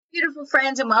Beautiful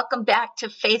friends, and welcome back to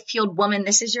Faith Fueled Woman.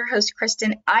 This is your host,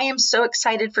 Kristen. I am so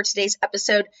excited for today's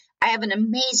episode. I have an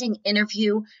amazing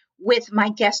interview with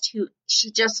my guest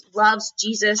she just loves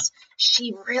Jesus.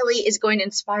 She really is going to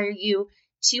inspire you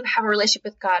to have a relationship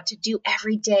with God, to do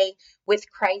every day with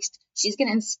Christ. She's going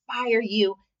to inspire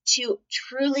you to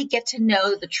truly get to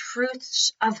know the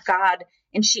truths of God.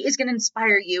 And she is going to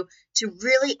inspire you to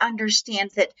really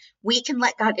understand that we can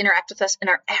let God interact with us in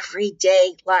our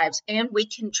everyday lives, and we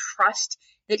can trust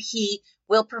that He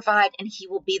will provide and He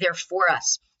will be there for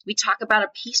us. We talk about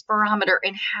a peace barometer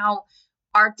and how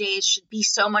our days should be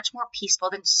so much more peaceful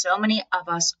than so many of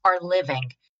us are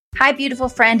living. Hi, beautiful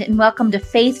friend, and welcome to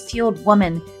Faith Fueled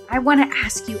Woman. I want to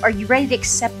ask you, are you ready to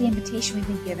accept the invitation we've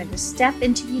been given to step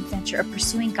into the adventure of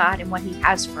pursuing God and what He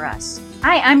has for us?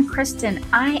 Hi, I'm Kristen.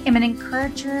 I am an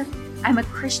encourager. I'm a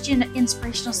Christian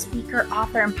inspirational speaker,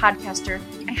 author, and podcaster.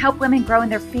 I help women grow in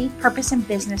their faith, purpose, and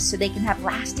business so they can have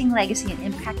lasting legacy and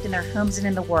impact in their homes and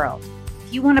in the world.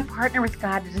 If you want to partner with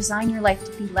God to design your life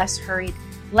to be less hurried,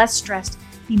 less stressed,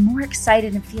 be more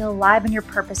excited, and feel alive in your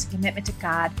purpose and commitment to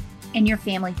God and your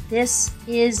family, this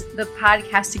is the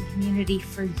podcasting community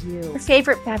for you. Your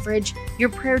favorite beverage, your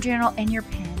prayer journal, and your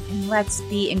pen, and let's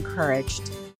be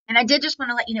encouraged. And I did just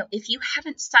want to let you know, if you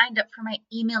haven't signed up for my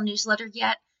email newsletter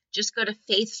yet, just go to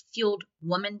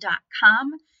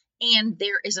faithfueledwoman.com, and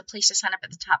there is a place to sign up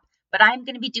at the top. But I'm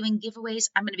going to be doing giveaways.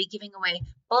 I'm going to be giving away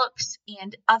books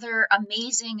and other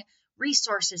amazing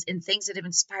resources and things that have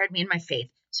inspired me in my faith.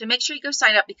 So make sure you go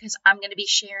sign up, because I'm going to be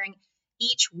sharing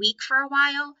each week for a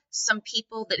while some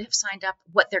people that have signed up,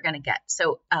 what they're going to get.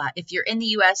 So if you're in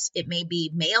the US, it may be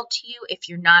mailed to you. If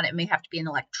you're not, it may have to be an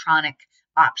electronic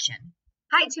option.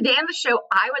 Hi, today on the show,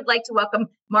 I would like to welcome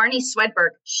Marnie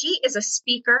Swedberg. She is a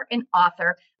speaker and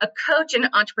author, a coach and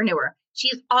an entrepreneur. She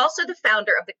is also the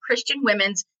founder of the Christian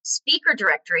Women's Speaker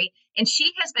Directory, and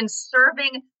she has been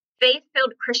serving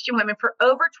faith-filled Christian women for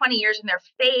over 20 years in their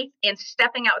faith and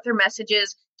stepping out with their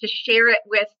messages to share it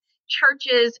with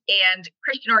churches and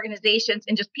Christian organizations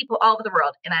and just people all over the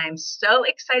world. And I am so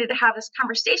excited to have this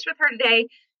conversation with her today,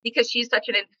 because she's such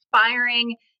an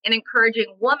inspiring and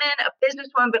encouraging woman, a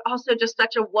businesswoman, but also just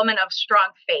such a woman of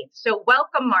strong faith. So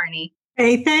welcome, Marnie.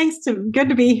 Hey, thanks. Good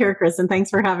to be here, Chris, and thanks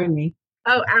for having me.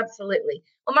 Oh, absolutely.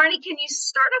 Well, Marnie, can you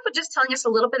start off with just telling us a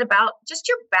little bit about just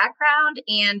your background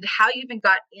and how you even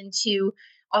got into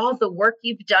all the work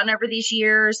you've done over these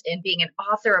years and being an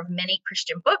author of many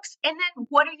Christian books? And then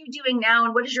what are you doing now,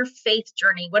 and what is your faith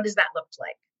journey? What does that look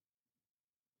like?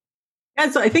 Yeah,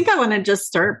 so I think I want to just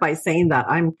start by saying that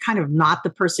I'm kind of not the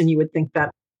person you would think that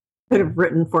could have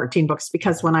written 14 books,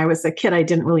 because when I was a kid, I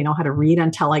didn't really know how to read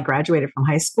until I graduated from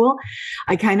high school.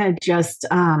 I kind of just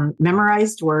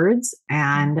memorized words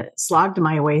and slogged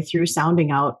my way through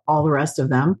sounding out all the rest of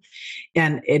them.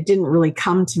 And it didn't really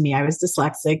come to me. I was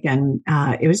dyslexic, and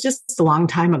it was just a long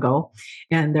time ago,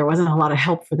 and there wasn't a lot of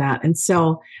help for that. And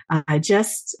so I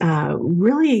just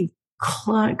really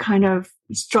kind of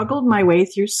struggled my way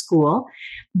through school.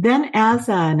 Then as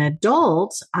an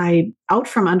adult, out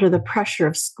from under the pressure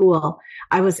of school,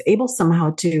 I was able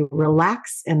somehow to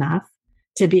relax enough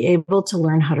to be able to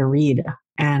learn how to read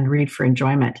and read for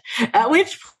enjoyment. At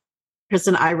which,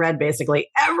 Kristen, I read basically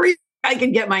everything I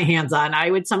could get my hands on. I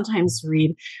would sometimes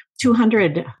read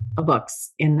 200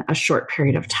 books in a short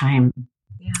period of time.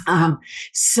 Yeah.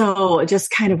 So it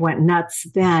just kind of went nuts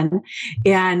then.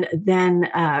 And then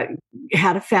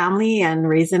had a family and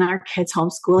raising our kids,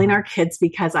 homeschooling our kids,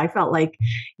 because I felt like,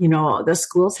 the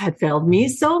schools had failed me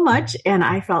so much. And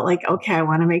I felt like, okay, I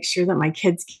want to make sure that my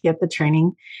kids get the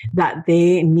training that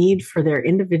they need for their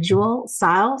individual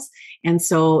styles. And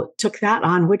so took that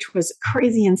on, which was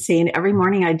crazy insane. Every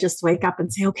morning I'd just wake up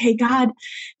and say, okay, God,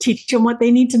 teach them what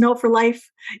they need to know for life.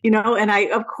 And I,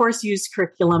 of course, used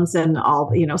curriculums and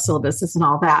all, syllabuses and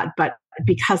all that. But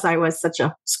because I was such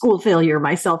a school failure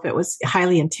myself, it was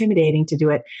highly intimidating to do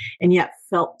it, and yet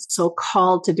felt so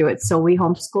called to do it. So we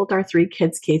homeschooled our 3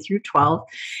 kids, K through 12.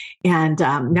 And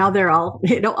now they're all,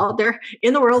 out there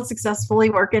in the world successfully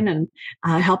working and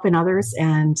helping others.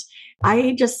 And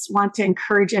I just want to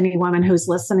encourage any woman who's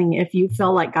listening, if you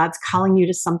feel like God's calling you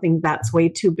to something that's way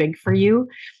too big for you,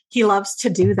 He loves to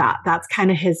do that. That's kind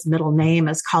of His middle name,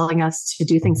 is calling us to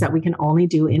do things that we can only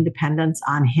do in dependence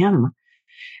on Him.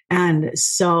 And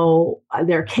so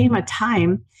there came a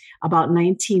time about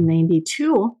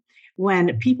 1992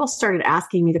 when people started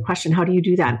asking me the question, how do you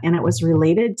do that? And it was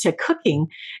related to cooking.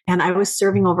 And I was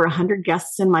serving over 100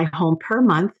 guests in my home per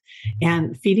month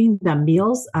and feeding them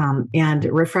meals and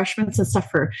refreshments and stuff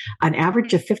for an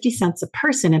average of 50 cents a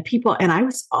person. And I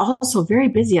was also very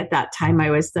busy at that time.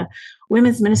 I was the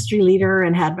women's ministry leader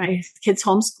and had my kids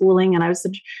homeschooling, and I was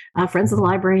the Friends of the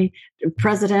Library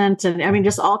president. And I mean,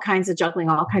 just all kinds of juggling,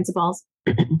 all kinds of balls.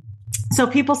 So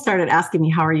people started asking me,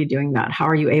 how are you doing that? How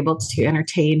are you able to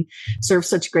entertain, serve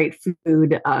such great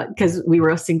food? Because we were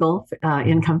a single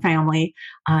income family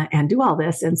and do all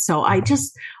this. And so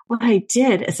what I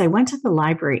did is I went to the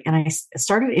library and I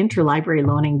started interlibrary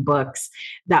loaning books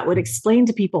that would explain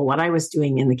to people what I was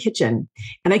doing in the kitchen.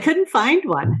 And I couldn't find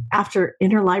one after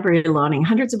interlibrary loaning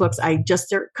hundreds of books. I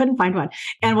just couldn't find one.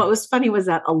 And what was funny was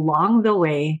that along the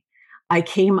way, I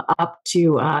came up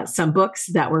to some books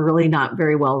that were really not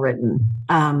very well written,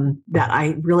 that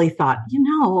I really thought,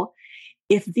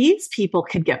 if these people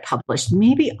could get published,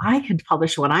 maybe I could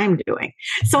publish what I'm doing.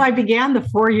 So I began the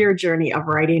 4-year journey of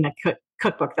writing a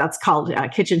cookbook that's called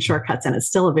Kitchen Shortcuts, and it's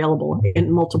still available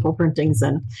in multiple printings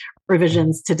and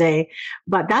revisions today.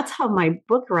 But that's how my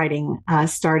book writing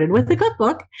started, with the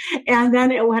cookbook. And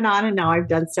then it went on, and now I've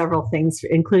done several things,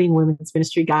 including Women's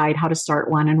Ministry Guide, how to start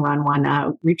one and run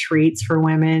one, retreats for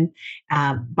women,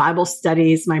 Bible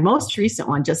studies. My most recent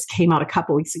one just came out a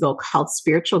couple weeks ago called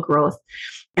Spiritual Growth.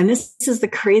 And this is the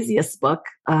craziest book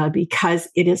because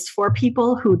it is for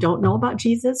people who don't know about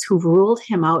Jesus, who've ruled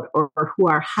him out, or who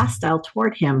are hostile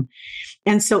toward him.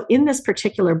 And so in this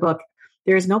particular book,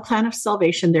 there is no plan of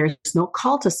salvation. There is no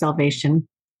call to salvation.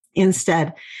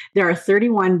 Instead, there are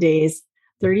 31 days,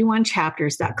 31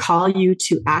 chapters that call you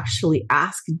to actually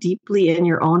ask deeply in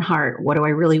your own heart, what do I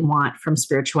really want from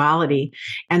spirituality?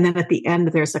 And then at the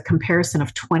end, there's a comparison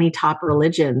of 20 top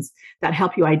religions that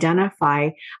help you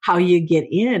identify how you get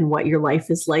in, what your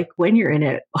life is like when you're in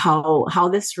it, how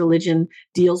this religion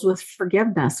deals with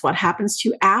forgiveness, what happens to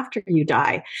you after you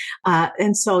die.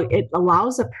 And so it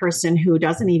allows a person who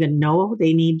doesn't even know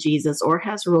they need Jesus or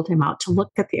has ruled him out to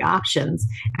look at the options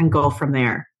and go from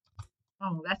there.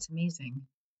 Oh, that's amazing.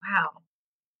 Wow.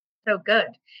 So good.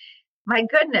 My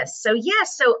goodness. So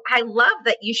so I love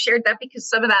that you shared that, because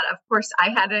some of that, of course, I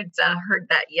hadn't heard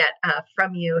that yet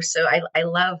from you. So I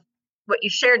love what you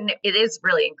shared. And it is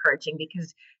really encouraging,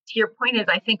 because to your point is,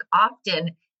 I think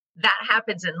often that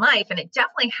happens in life, and it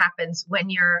definitely happens when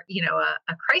you're,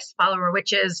 a Christ follower,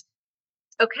 which is,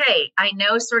 okay, I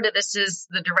know sort of this is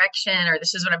the direction, or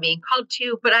this is what I'm being called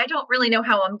to, but I don't really know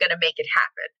how I'm going to make it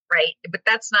happen. Right. But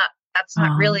that's not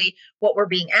really what we're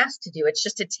being asked to do. It's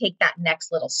just to take that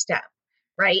next little step.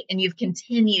 Right. And you've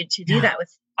continued to do that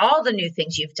with all the new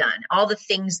things you've done, all the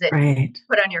things that you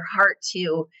put on your heart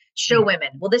to show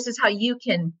women. Well, this is how you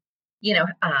can,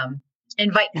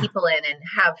 invite people in and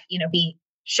have,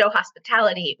 show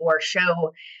hospitality, or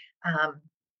show,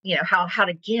 how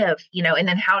to give, and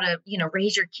then how to,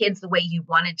 raise your kids the way you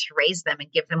wanted to raise them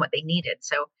and give them what they needed.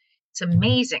 So it's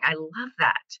amazing. I love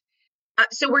that.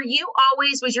 So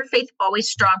was your faith always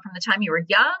strong from the time you were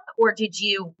young, or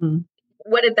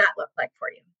what did that look like for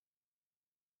you?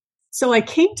 So I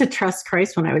came to trust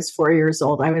Christ when I was 4 years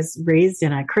old. I was raised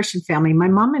in a Christian family. My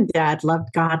mom and dad loved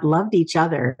God, loved each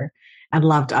other, and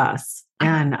loved us.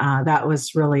 And that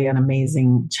was really an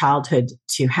amazing childhood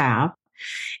to have.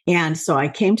 And so I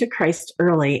came to Christ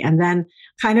early, and then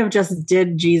kind of just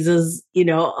did Jesus,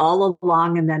 all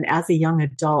along. And then as a young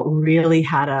adult, really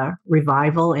had a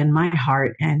revival in my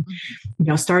heart, and,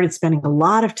 started spending a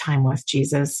lot of time with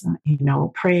Jesus,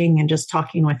 praying and just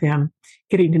talking with him,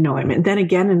 getting to know him. And then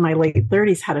again, in my late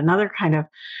 30s, had another kind of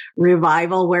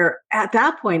revival where at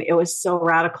that point it was so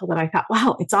radical that I thought,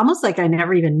 wow, it's almost like I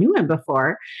never even knew him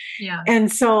before. Yeah.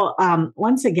 And so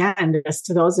once again, just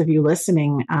to those of you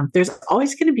listening, there's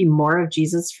always going to be more of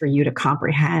Jesus for you to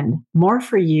comprehend, more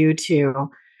for you to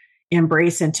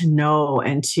embrace and to know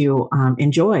and to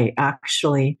enjoy,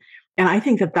 actually. And I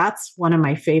think that that's one of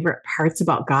my favorite parts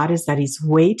about God, is that he's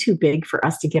way too big for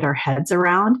us to get our heads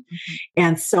around. Mm-hmm.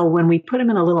 And so when we put him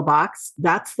in a little box,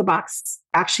 that's the box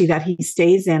actually that he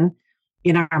stays in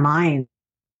our minds.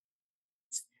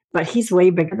 But he's way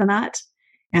bigger than that.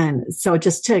 And so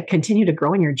just to continue to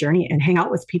grow in your journey and hang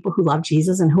out with people who love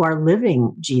Jesus and who are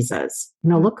living Jesus,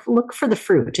 look for the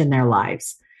fruit in their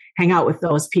lives. Hang out with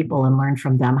those people and learn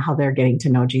from them how they're getting to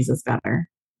know Jesus better.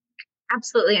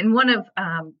 Absolutely. And one of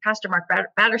Pastor Mark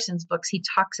Batterson's books, he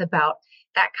talks about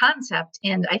that concept.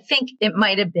 And I think it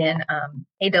might have been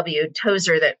A.W.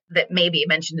 Tozer that maybe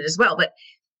mentioned it as well. But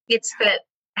it's that,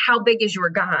 how big is your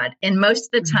God? And most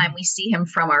of the time we see him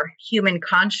from our human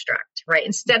construct, right?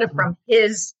 Instead of from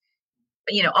his,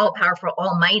 all powerful,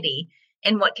 almighty.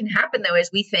 And what can happen though, is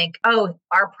we think, oh,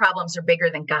 our problems are bigger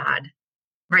than God,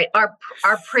 right? Our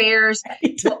prayers,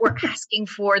 what we're asking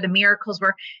for, the miracles,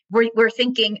 we're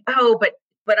thinking, oh, but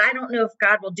I don't know if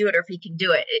God will do it or if he can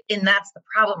do it. And that's the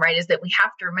problem, right? Is that we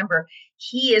have to remember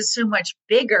he is so much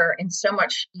bigger and so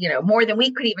much, more than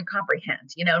we could even comprehend,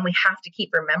 and we have to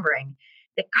keep remembering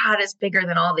that God is bigger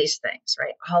than all these things,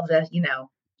 right? All the,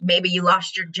 maybe you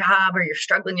lost your job or you're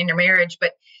struggling in your marriage,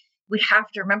 but we have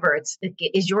to remember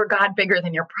is your God bigger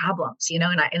than your problems,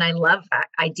 and I love that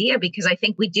idea, because I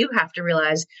think we do have to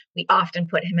realize we often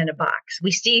put him in a box.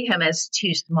 We see him as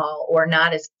too small or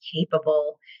not as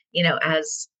capable,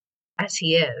 as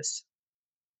he is.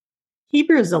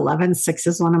 Hebrews 11:6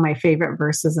 is one of my favorite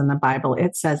verses in the Bible.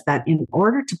 It says that in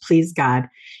order to please God,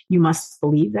 you must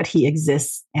believe that he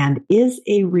exists and is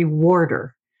a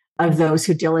rewarder of those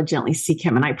who diligently seek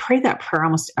him. And I pray that prayer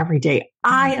almost every day.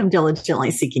 I am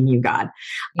diligently seeking you, God.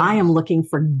 Yes. I am looking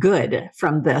for good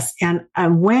from this. And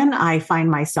when I find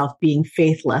myself being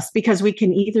faithless, because we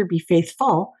can either be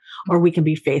faithful or we can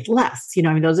be faithless,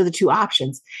 those are the two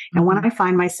options. And when I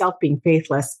find myself being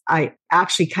faithless, I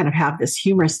actually kind of have this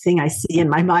humorous thing I see in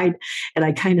my mind. And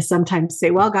I kind of sometimes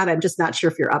say, well, God, I'm just not sure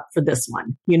if you're up for this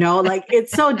one. Like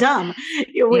it's so dumb.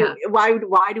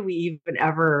 Why do we even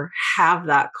ever have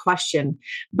that question?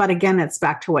 But again, it's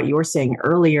back to what you were saying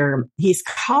earlier. He's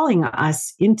calling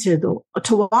us to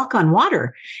walk on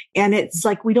water. And it's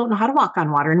like, we don't know how to walk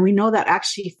on water. And we know that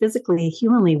actually physically,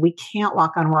 humanly, we can't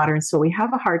walk on water. And so we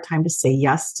have a hard time to say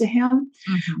yes to him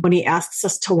when he asks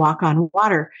us to walk on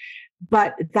water.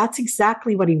 But that's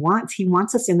exactly what he wants. He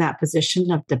wants us in that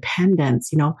position of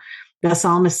dependence. The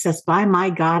psalmist says, by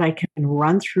my God, I can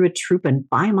run through a troop, and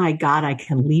by my God, I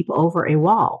can leap over a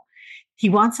wall. He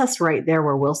wants us right there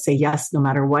where we'll say yes, no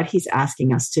matter what he's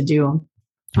asking us to do.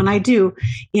 When I do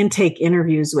intake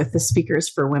interviews with the speakers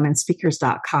for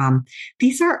womenspeakers.com,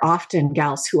 these are often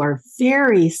gals who are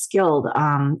very skilled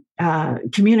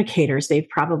communicators.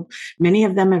 Many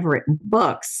of them have written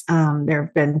books.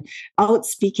 They've been out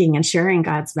speaking and sharing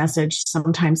God's message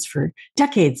sometimes for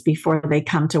decades before they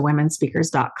come to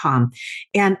womenspeakers.com.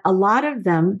 And a lot of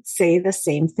them say the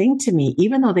same thing to me,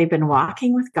 even though they've been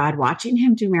walking with God, watching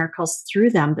him do miracles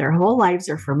through them their whole lives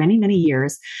or for many, many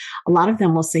years. A lot of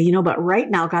them will say, but right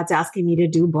now God's asking me to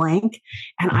do blank,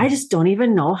 and I just don't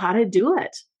even know how to do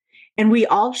it. And we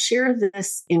all share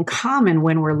this in common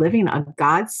when we're living a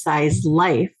God-sized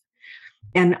life.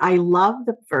 And I love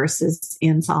the verses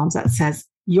in Psalms that says,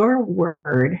 your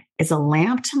word is a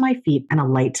lamp to my feet and a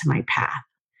light to my path.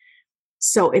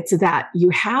 So it's that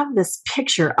you have this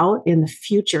picture out in the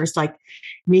future. It's like,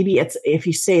 maybe it's, if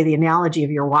you say the analogy of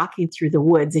you're walking through the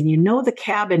woods and the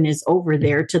cabin is over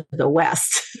there to the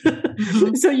west.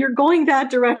 So you're going that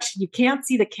direction. You can't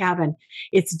see the cabin.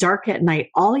 It's dark at night.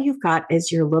 All you've got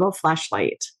is your little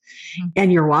flashlight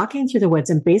and you're walking through the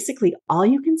woods, and basically all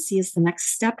you can see is the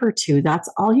next step or two. That's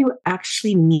all you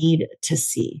actually need to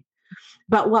see.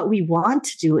 But what we want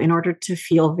to do in order to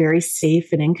feel very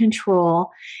safe and in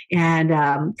control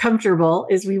and comfortable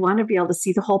is we want to be able to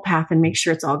see the whole path and make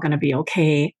sure it's all going to be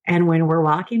okay. And when we're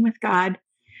walking with God,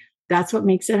 that's what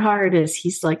makes it hard, is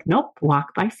he's like, nope,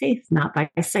 walk by faith, not by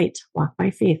sight, walk by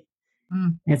faith.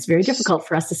 It's very difficult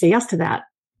for us to say yes to that.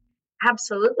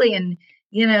 Absolutely. And,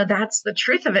 that's the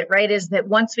truth of it, right? Is that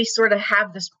once we sort of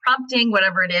have this prompting,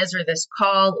 whatever it is, or this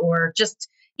call, or just,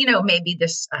 maybe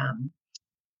this,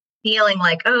 feeling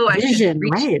like, oh, I should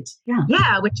reach, right?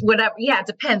 Whatever. Yeah, it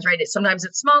depends, right? Sometimes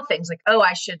it's small things like, oh,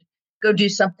 I should go do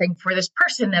something for this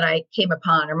person that I came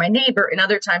upon or my neighbor. And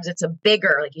other times it's a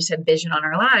bigger, like you said, vision on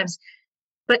our lives.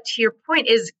 But to your point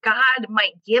is, God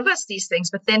might give us these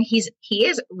things, but then he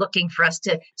is looking for us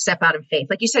to step out of faith.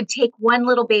 Like you said, take one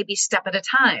little baby step at a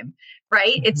time,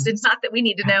 right? It's not that we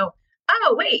need to know,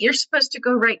 oh, wait, you're supposed to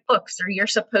go write books or you're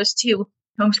supposed to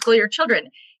homeschool your children.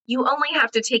 You only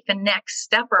have to take the next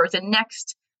step or the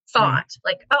next thought,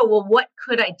 like, oh, well, what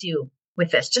could I do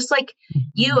with this? Just like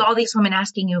all these women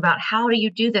asking you about, how do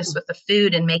you do this with the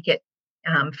food and make it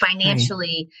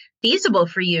financially feasible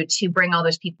for you to bring all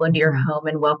those people into your home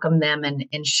and welcome them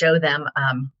and show them,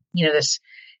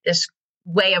 this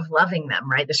way of loving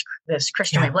them, right? This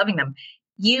Christian way of loving them.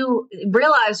 You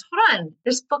realize, hold on,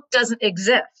 this book doesn't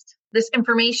exist. This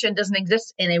information doesn't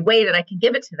exist in a way that I can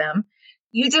give it to them.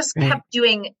 You just kept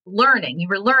learning. You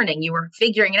were learning. You were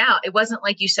figuring it out. It wasn't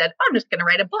like you said, oh, I'm just going to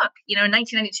write a book. In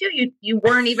 1992, you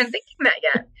weren't even thinking that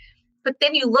yet. But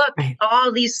then you look,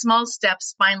 all these small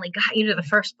steps finally got you to the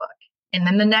first book, and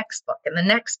then the next book, and the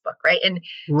next book, right? And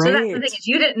so that's the thing, is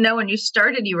you didn't know when you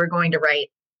started you were going to write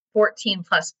 14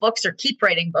 plus books or keep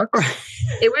writing books.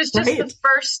 It was just the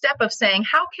first step of saying,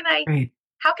 how can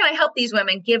how can I help these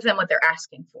women, give them what they're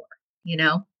asking for,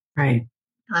 Right.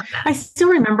 I love that. I still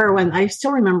remember when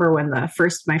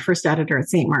my first editor at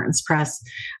St. Martin's Press,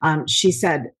 she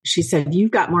said,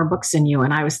 "You've got more books in you."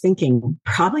 And I was thinking,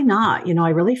 probably not. I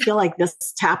really feel like this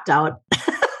tapped out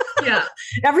Yeah.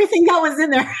 everything that was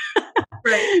in there.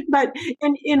 Right. But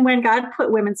when God put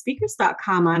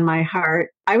womenspeakers.com on my heart,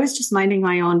 I was just minding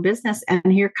my own business. And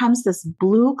here comes this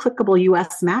blue clickable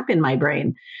US map in my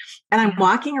brain. And I'm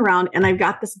walking around and I've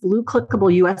got this blue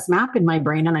clickable US map in my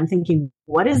brain. And I'm thinking,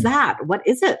 what is that? What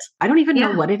is it? I don't even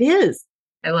know what it is.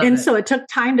 I love it. So it took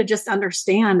time to just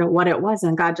understand what it was.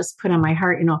 And God just put on my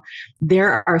heart,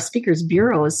 there are speakers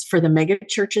bureaus for the mega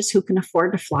churches who can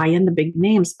afford to fly in the big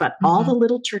names, but all the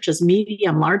little churches,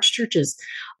 medium, large churches,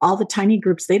 all the tiny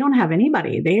groups, they don't have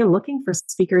anybody. They are looking for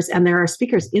speakers, and there are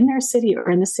speakers in their city or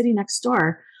in the city next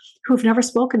door who've never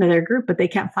spoken to their group, but they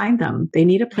can't find them. They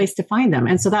need a place to find them.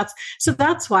 And so that's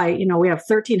why, we have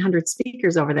 1,300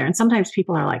 speakers over there. And sometimes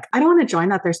people are like, I don't want to join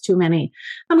that. There's too many.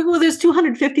 I'm like, well, there's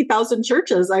 250,000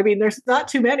 churches. I mean, there's not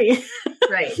too many.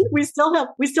 Right. we still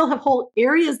have whole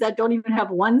areas that don't even have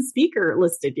one speaker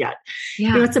listed yet.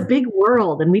 Yeah. It's a big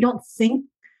world, and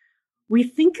we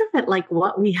think of it like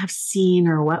what we have seen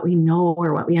or what we know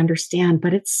or what we understand,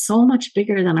 but it's so much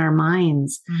bigger than our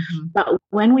minds. But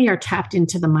when we are tapped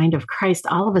into the mind of Christ,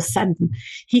 all of a sudden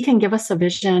he can give us a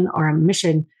vision or a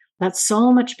mission that's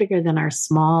so much bigger than our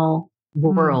small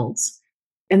worlds.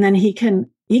 And then he can,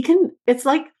 it's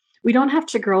like, we don't have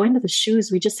to grow into the shoes.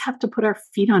 We just have to put our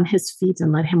feet on his feet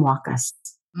and let him walk us.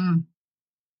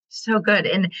 So good.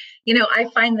 And, I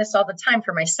find this all the time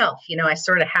for myself. I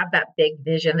sort of have that big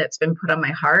vision that's been put on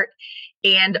my heart.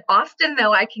 And often,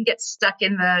 though, I can get stuck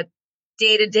in the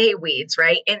day-to-day weeds,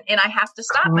 right? And I have to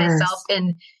stop myself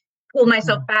and pull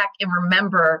myself back and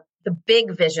remember the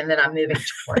big vision that I'm moving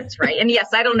towards, right? And yes,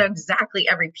 I don't know exactly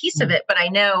every piece of it, but I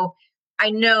know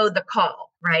the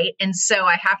call, right? And so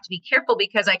I have to be careful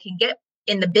because I can get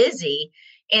in the busy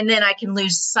and then I can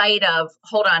lose sight of,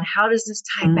 hold on, how does this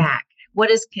tie back? What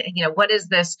is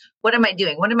this? What am I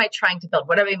doing? What am I trying to build?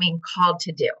 What am I being called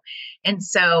to do? And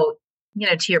so,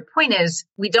 to your point is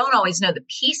we don't always know the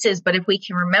pieces, but if we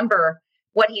can remember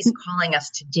what he's calling us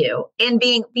to do and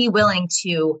be willing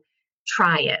to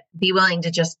try it, be willing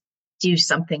to just do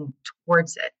something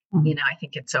towards it. I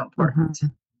think it's so important.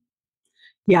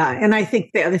 Yeah. And I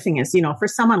think the other thing is, for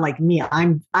someone like me,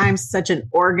 I'm such an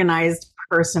organized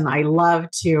person. I love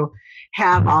to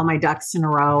have all my ducks in a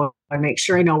row and make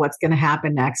sure I know what's going to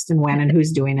happen next and when and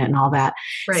who's doing it and all that.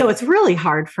 Right. So it's really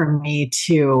hard for me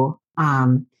to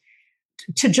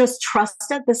just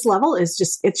trust at this level. It's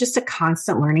just a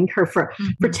constant learning curve. For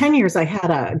 10 years, I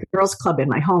had a girls club in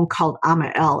my home called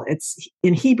Amael. It's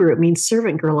in Hebrew, it means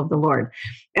servant girl of the Lord.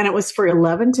 And it was for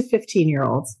 11 to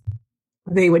 15-year-olds.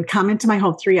 They would come into my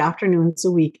home 3 afternoons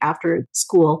a week after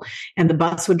school, and the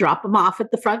bus would drop them off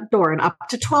at the front door, and up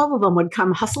to 12 of them would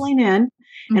come hustling in,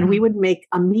 and we would make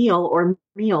a meal or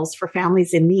meals for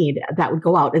families in need that would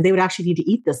go out, and they would actually need to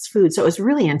eat this food. So it was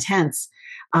really intense.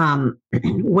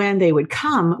 When they would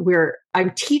come,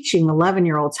 I'm teaching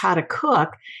 11-year-olds how to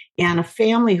cook, and a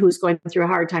family who's going through a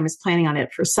hard time is planning on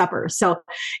it for supper. So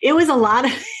it was a lot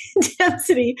of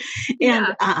intensity.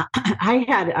 And I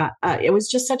had, it was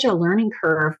just such a learning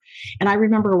curve. And I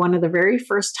remember one of the very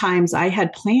first times I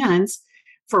had plans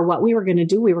for what we were going to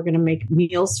do. We were going to make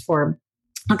meals for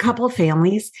a couple of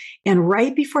families. And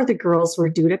right before the girls were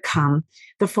due to come,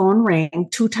 the phone rang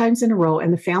 2 times in a row.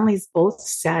 And the families both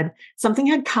said something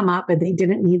had come up and they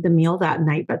didn't need the meal that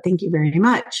night, but thank you very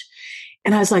much.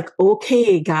 And I was like,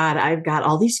 okay, God, I've got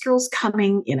all these girls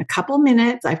coming in a couple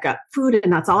minutes. I've got food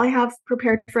and that's all I have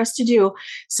prepared for us to do.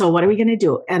 So what are we going to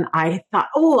do? And I thought,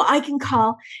 I can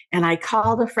call. And I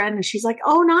called a friend and she's like,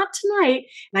 oh, not tonight.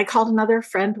 And I called another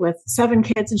friend with 7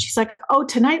 kids and she's like, oh,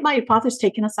 tonight my father's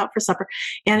taking us out for supper.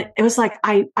 And it was like,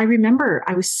 I remember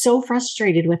I was so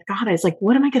frustrated with God. I was like,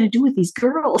 what am I going to do with these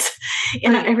girls?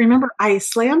 And I remember I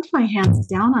slammed my hands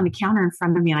down on the counter in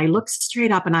front of me and I looked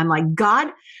straight up and I'm like, God,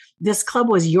 this club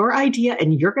was your idea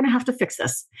and you're going to have to fix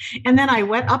this. And then I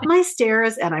went up my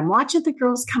stairs and I'm watching the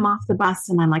girls come off the bus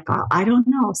and I'm like, oh, I don't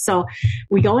know. So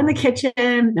we go in the kitchen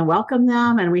and welcome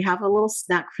them and we have a little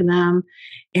snack for them.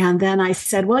 And then I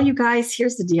said, well, you guys,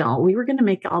 here's the deal. We were going to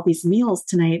make all these meals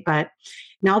tonight, but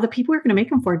now the people we're going to make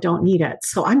them for don't need it.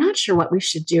 So I'm not sure what we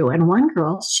should do. And one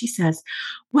girl, she says,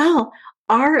 well,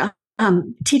 our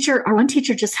one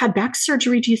teacher just had back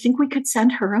surgery. Do you think we could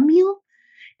send her a meal?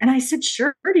 And I said,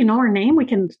 sure. Do you know her name? We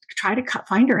can try to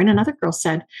find her. And another girl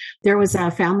said, there was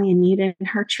a family in need in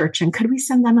her church. And could we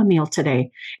send them a meal today?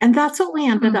 And that's what we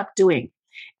ended up doing.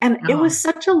 And it was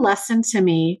such a lesson to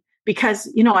me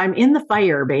because, I'm in the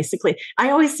fire, basically. I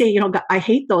always say, I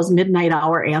hate those midnight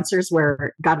hour answers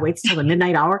where God waits till the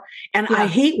midnight hour. And I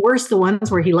hate worse the ones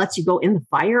where he lets you go in the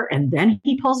fire and then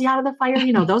he pulls you out of the fire.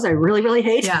 Those I really, really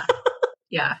hate. Yeah.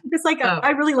 Yeah. It's like,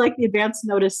 I really like the advanced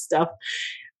notice stuff.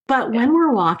 But when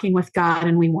we're walking with God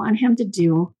and we want him to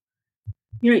do,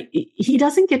 he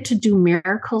doesn't get to do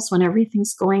miracles when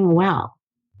everything's going well.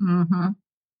 Mm-hmm.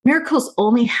 Miracles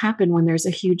only happen when there's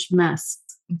a huge mess.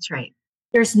 That's right.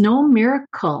 There's no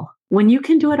miracle. When you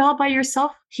can do it all by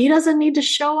yourself, he doesn't need to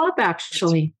show up,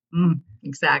 actually.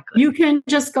 Exactly. You can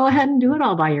just go ahead and do it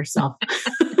all by yourself.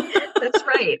 That's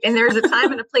right. And there's a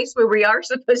time and a place where we are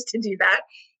supposed to do that.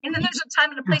 And then there's a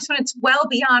time and a place when it's well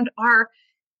beyond our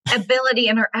ability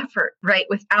and our effort, right?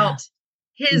 Without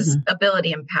his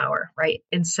ability and power, right?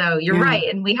 And so you're right.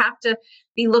 And we have to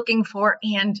be looking for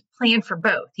and plan for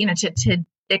both, to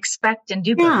expect and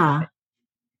do both. Yeah.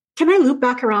 Can I loop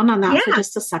back around on that for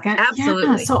just a second?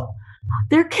 Absolutely. Yeah. So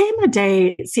there came a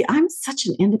day, I'm such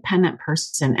an independent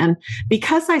person. And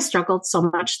because I struggled so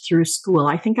much through school,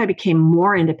 I think I became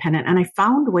more independent and I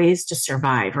found ways to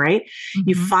survive, right? Mm-hmm.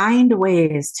 You find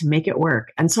ways to make it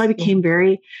work. And so I became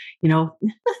very,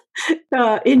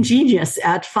 ingenious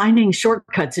at finding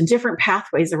shortcuts and different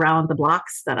pathways around the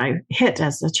blocks that I hit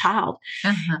as a child.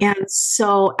 Uh-huh. And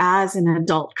so as an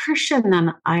adult Christian,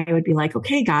 then I would be like,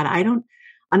 okay, God, I don't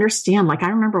understand. Like, I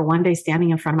remember one day standing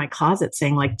in front of my closet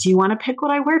saying, like, do you want to pick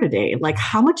what I wear today? Like,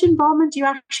 how much involvement do you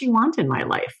actually want in my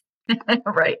life?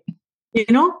 Right.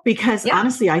 Because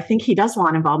honestly, I think he does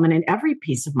want involvement in every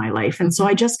piece of my life. And so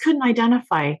I just couldn't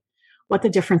identify what the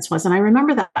difference was. And I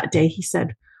remember that day he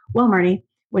said, well, Marnie,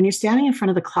 when you're standing in front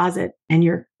of the closet and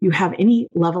you have any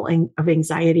level of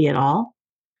anxiety at all,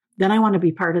 then I want to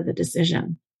be part of the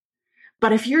decision.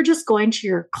 But if you're just going to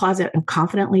your closet and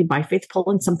confidently by faith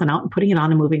pulling something out and putting it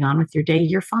on and moving on with your day,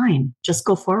 you're fine. Just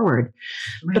go forward.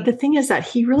 Right. But the thing is that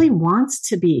he really wants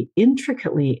to be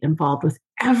intricately involved with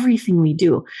everything we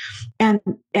do. And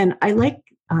I like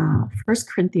 1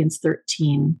 Corinthians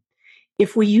 13.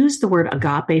 If we use the word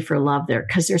agape for love there,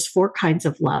 because there's 4 kinds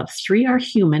of love. 3 are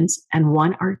humans and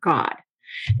 1 are God.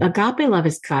 Agape love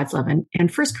is God's love. And 1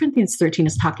 Corinthians 13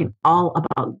 is talking all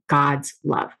about God's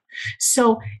love.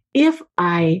 So if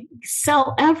I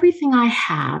sell everything I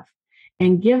have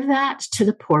and give that to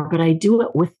the poor, but I do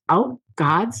it without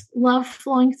God's love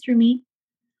flowing through me,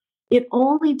 it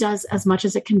only does as much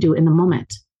as it can do in the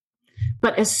moment.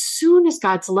 But as soon as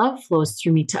God's love flows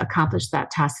through me to accomplish that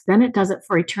task, then it does it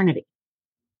for eternity.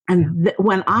 And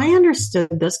when I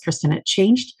understood this, Kristen, it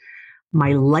changed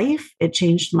my life. It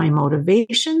changed my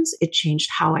motivations. It changed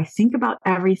how I think about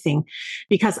everything,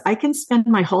 because I can spend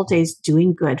my whole days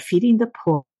doing good, feeding the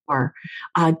poor,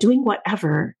 doing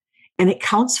whatever, and it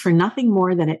counts for nothing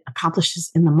more than it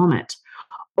accomplishes in the moment.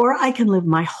 Or I can live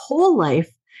my whole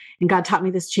life, and God taught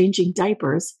me this changing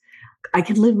diapers. I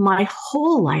can live my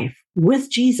whole life with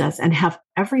Jesus and have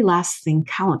every last thing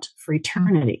count for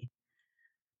eternity.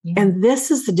 Yeah. And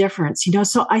this is the difference,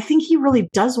 so I think he really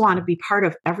does want to be part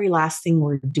of every last thing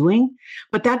we're doing,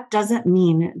 but that doesn't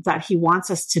mean that he wants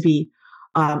us to be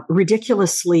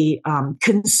ridiculously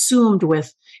consumed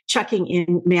with checking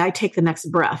in, may I take the next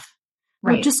breath?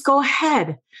 Right. No, just go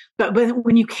ahead. But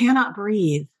when you cannot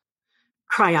breathe,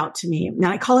 cry out to me. And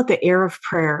I call it the air of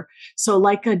prayer. So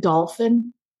like a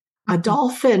dolphin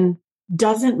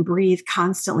doesn't breathe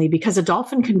constantly, because a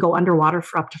dolphin can go underwater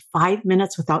for up to 5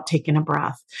 minutes without taking a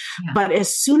breath. Yeah. But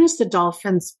as soon as the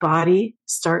dolphin's body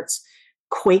starts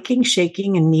quaking,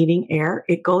 shaking, and needing air,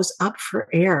 it goes up for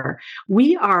air.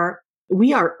 We are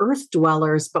earth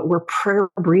dwellers, but we're prayer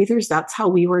breathers. That's how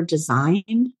we were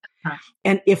designed. Huh.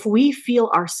 And if we feel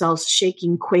ourselves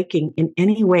shaking, quaking in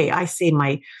any way, I say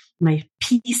my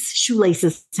peace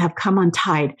shoelaces have come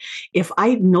untied. If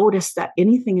I notice that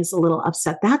anything is a little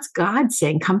upset, that's God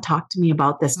saying, come talk to me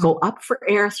about this. Mm-hmm. Go up for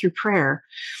air through prayer.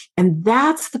 And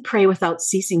that's the pray without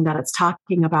ceasing that it's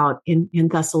talking about in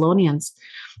Thessalonians.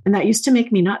 And that used to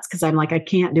make me nuts, because I'm like, I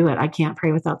can't do it. I can't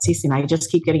pray without ceasing. I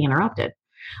just keep getting interrupted.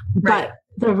 Right.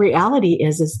 But the reality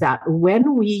is that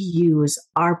when we use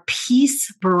our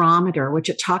peace barometer, which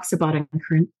it talks about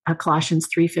in Colossians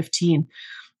 3:15,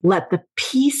 let the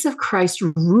peace of Christ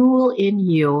rule in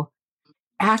you,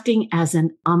 acting as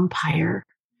an umpire.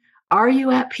 Are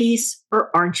you at peace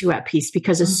or aren't you at peace?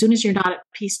 Because as soon as you're not at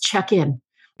peace, check in,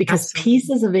 because Absolutely. Peace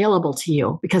is available to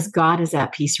you, because God is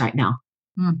at peace right now.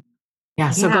 Mm. Yeah.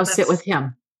 So go sit with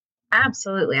him.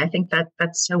 Absolutely. I think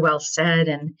that's so well said.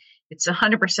 And it's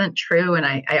 100% true. And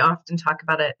I often talk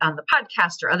about it on the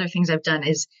podcast or other things I've done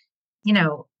is,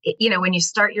 when you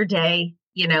start your day,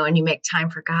 and you make time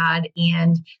for God,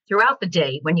 and throughout the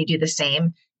day, when you do the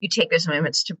same, you take those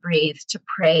moments to breathe, to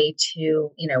pray,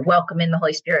 to, welcome in the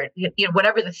Holy Spirit,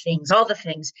 whatever the things, all the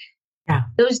things. Yeah.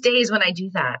 Those days when I do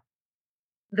that,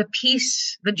 the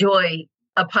peace, the joy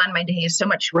upon my day is so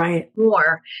much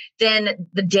more than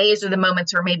the days or the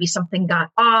moments where maybe something got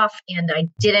off and I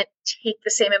didn't take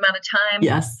the same amount of time.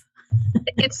 Yes.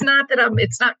 It's not that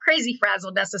it's not crazy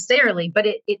frazzled necessarily, but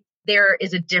there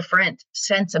is a different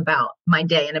sense about my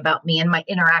day and about me and my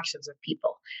interactions with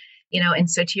people, and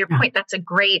so to your point, that's a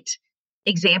great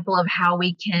example of how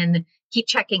we can keep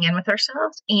checking in with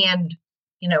ourselves and,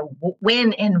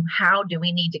 when and how do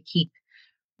we need to keep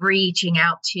reaching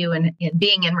out to and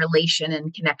being in relation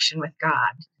and connection with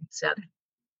God. So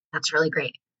that's really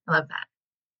great. I love that.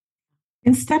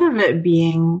 Instead of it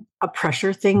being a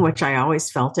pressure thing, which I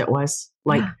always felt it was,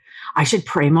 like I should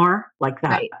pray more, like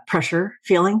that pressure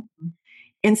feeling.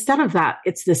 Instead of that,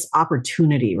 it's this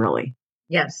opportunity, really.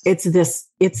 Yes. It's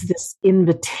this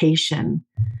invitation,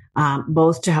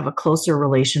 both to have a closer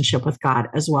relationship with God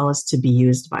as well as to be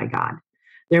used by God.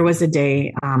 There was a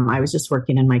day I was just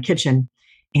working in my kitchen,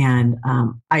 and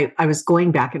I was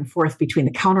going back and forth between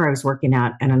the counter I was working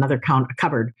at and another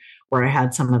cupboard where I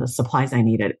had some of the supplies I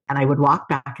needed. And I would walk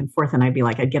back and forth, and I'd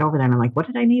get over there and I'm like, what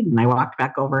did I need? And I walked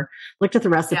back over, looked at the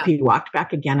recipe, walked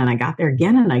back again, and I got there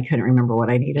again and I couldn't remember what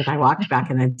I needed. I walked back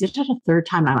and I did it a third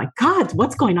time. And I'm like, God,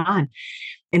 what's going on?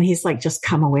 And he's like, just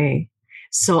come away.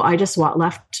 So I just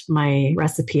left my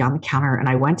recipe on the counter and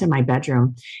I went in my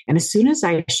bedroom. And as soon as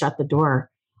I shut the door,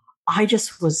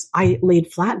 I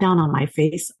laid flat down on my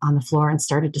face on the floor and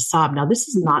started to sob. Now, this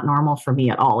is not normal for me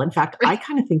at all. In fact, I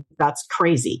kind of think that's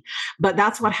crazy, but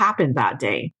that's what happened that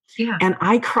day. Yeah. And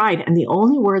I cried. And the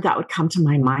only word that would come to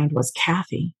my mind was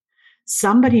Kathy.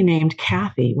 Somebody named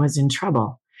Kathy was in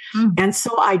trouble. And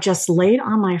so I just laid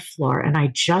on my floor and I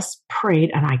just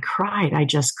prayed and I cried. I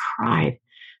just cried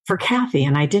for Kathy.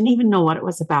 And I didn't even know what it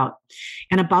was about.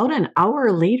 And about an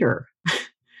hour later,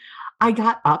 I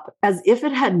got up as if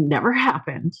it had never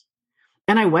happened.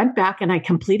 And I went back and I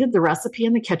completed the recipe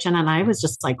in the kitchen. And I was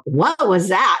just like, what was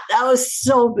that? That was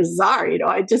so bizarre.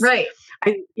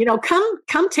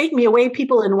 Come take me away,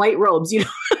 people in white robes,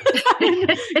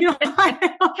 I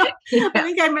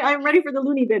think I'm ready for the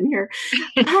loony bin here.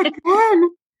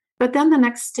 But then the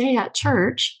next day at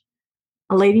church,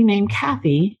 a lady named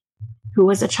Kathy, who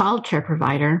was a child care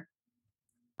provider,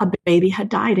 a baby had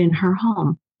died in her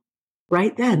home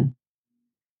right then.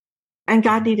 And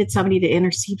God needed somebody to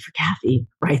intercede for Kathy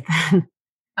right then.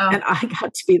 Oh. And I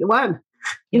got to be the one,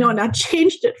 and that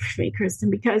changed it for me, Kristen,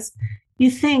 because you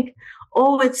think,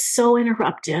 oh, it's so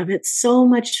interruptive. It's so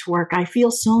much work. I feel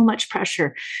so much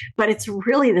pressure, but it's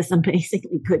really this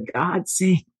amazingly good God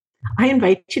saying, I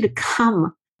invite you to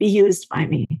come be used by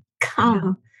me.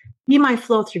 Come be my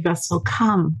flow through vessel.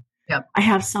 Come. Yep. I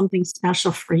have something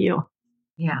special for you.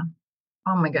 Yeah.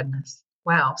 Oh my goodness.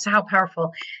 Wow. So how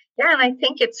powerful. Yeah. And I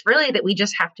think it's really that we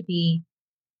just have to be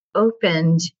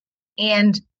opened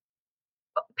and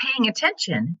paying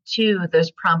attention to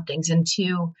those promptings and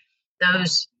to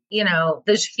those,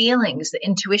 those feelings, the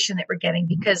intuition that we're getting,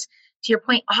 because to your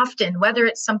point, often, whether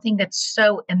it's something that's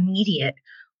so immediate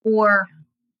or,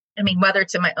 whether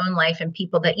it's in my own life and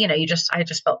people that, I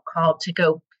just felt called to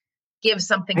go give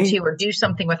something to or do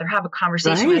something with or have a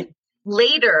conversation with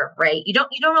later, right? You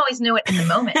don't always know it in the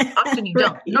moment. Often you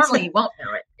don't. Normally you won't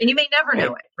know it. And you may never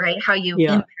know it, right? How you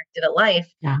impacted a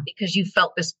life because you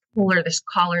felt this pull or this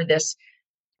call or this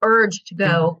urge to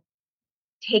go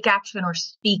take action or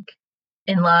speak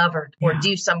in love or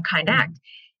do some kind of act.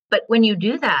 But when you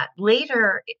do that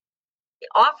later,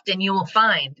 often you will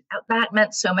find that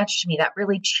meant so much to me. That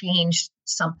really changed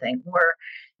something or,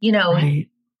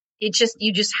 you just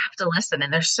have to listen.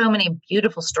 And there's so many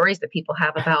beautiful stories that people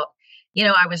have about,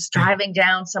 I was driving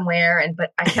down somewhere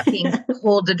but I kept being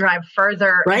told to drive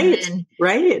further. And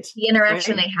the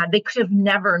interaction they had, they could have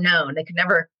never known. They could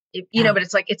never, but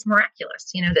it's like, it's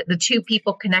miraculous, that the two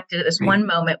people connected at this one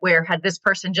moment where had this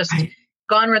person just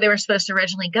gone where they were supposed to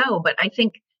originally go. But I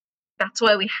think that's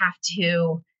why we have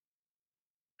to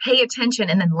pay attention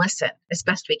and then listen as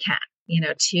best we can,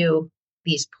 to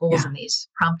these pulls and these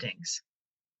promptings.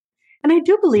 And I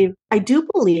do believe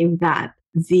that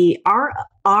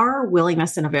our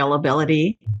willingness and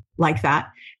availability like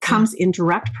that comes in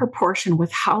direct proportion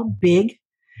with how big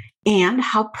and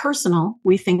how personal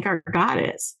we think our God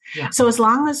is. Yeah. So as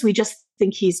long as we just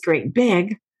think he's great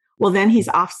big, well, then he's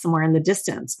off somewhere in the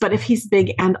distance. But if he's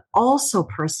big and also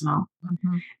personal,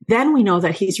 then we know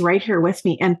that he's right here with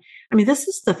me. And this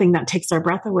is the thing that takes our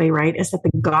breath away, right? Is that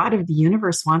the God of the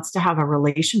universe wants to have a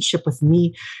relationship with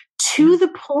me to the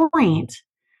point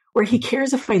where he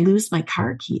cares if I lose my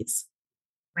car keys.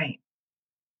 Right.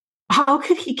 How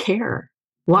could he care?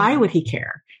 Why would he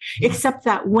care? Except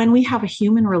that when we have a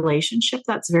human relationship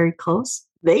that's very close,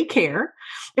 they care.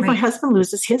 If my husband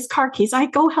loses his car keys, I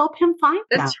go help him find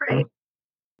them. That's right.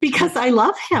 Because I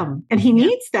love him and he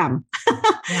needs them.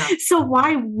 So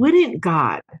why wouldn't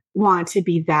God want to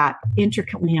be that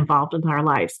intricately involved in our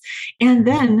lives? And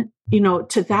then,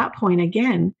 to that point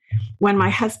again, when my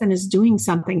husband is doing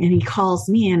something and he calls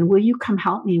me and will you come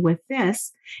help me with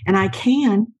this? And I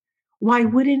can, why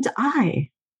wouldn't I?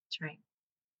 That's right.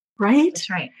 Right? That's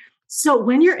right. So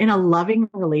when you're in a loving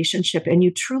relationship and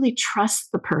you truly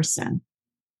trust the person,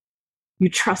 you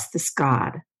trust this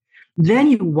God, then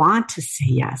you want to say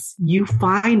yes. You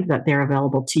find that they're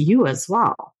available to you as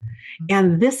well.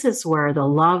 And this is where the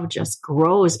love just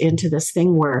grows into this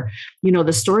thing where,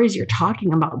 the stories you're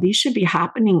talking about, these should be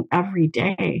happening every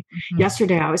day.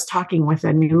 Yesterday, I was talking with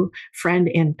a new friend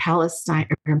in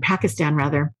Pakistan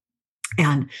rather.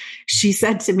 And she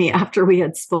said to me after we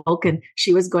had spoken,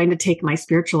 she was going to take my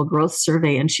spiritual growth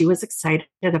survey and she was excited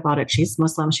about it. She's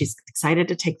Muslim. She's excited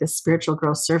to take this spiritual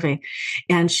growth survey.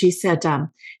 And she said,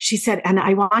 and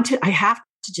I have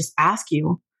to just ask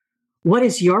you, what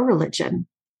is your religion?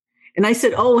 And I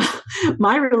said, oh,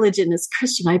 my religion is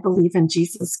Christian. I believe in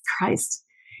Jesus Christ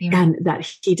and that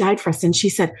he died for us. And she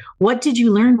said, what did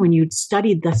you learn when you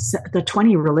studied the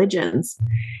 20 religions?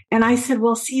 And I said,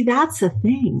 well, see, that's the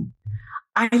thing.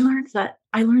 I learned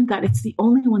that it's the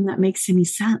only one that makes any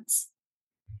sense.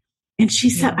 And she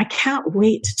said, I can't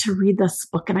wait to read this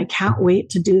book and I can't wait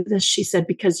to do this. She said,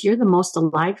 because you're the most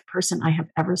alive person I have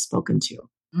ever spoken to.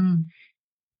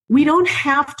 We don't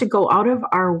have to go out of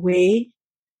our way.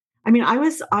 I mean, I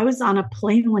was on a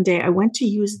plane one day. I went to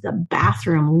use the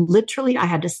bathroom. Literally, I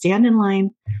had to stand in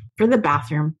line for the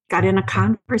bathroom, got in a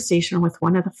conversation with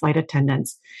one of the flight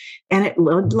attendants, and it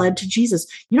led to Jesus.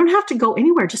 You don't have to go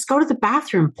anywhere. Just go to the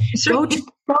bathroom. Go to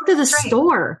the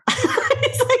store.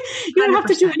 It's like, you don't have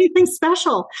to do anything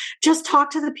special. Just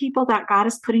talk to the people that God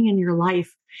is putting in your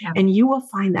life, and you will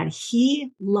find that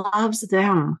he loves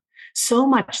them so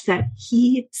much that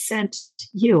he sent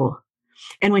you.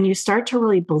 And when you start to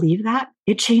really believe that,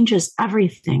 it changes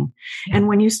everything. And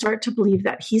when you start to believe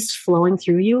that he's flowing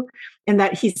through you and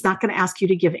that he's not going to ask you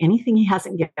to give anything he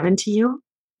hasn't given to you,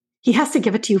 he has to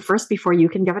give it to you first before you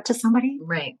can give it to somebody.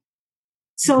 Right.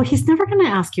 So he's never going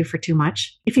to ask you for too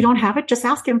much. If you don't have it, just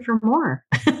ask him for more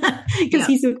because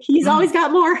he's always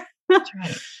got more. That's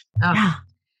right. Oh. Yeah.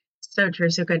 So true.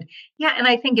 So good. Yeah. And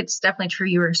I think it's definitely true.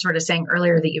 You were sort of saying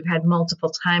earlier that you've had multiple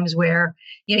times where,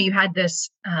 you had this,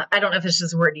 I don't know if this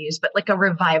is the word to use, but like a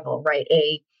revival, right?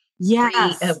 A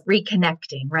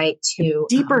reconnecting, right? To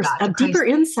deeper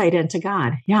insight into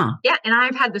God. Yeah. Yeah. And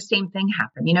I've had the same thing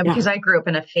happen, because I grew up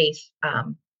in a faith,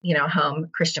 home,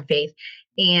 Christian faith.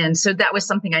 And so that was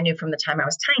something I knew from the time I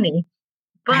was tiny,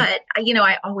 but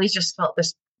I always just felt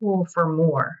this pull for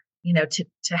more,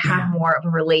 to have more of a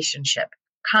relationship.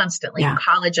 Constantly. In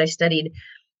college, I studied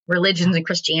religions and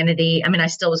Christianity. I mean, I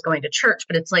still was going to church,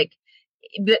 but it's like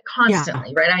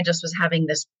constantly, right? I just was having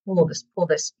this pull.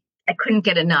 I couldn't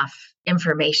get enough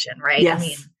information, right? Yes. I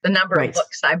mean, the number of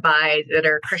books I buy that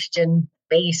are Christian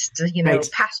based,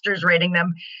 pastors writing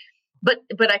them.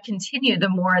 But I continue the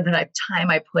more that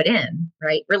time I put in,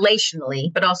 right?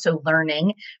 Relationally, but also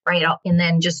learning, right? And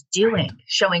then just doing,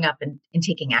 showing up and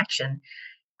taking action,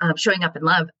 showing up in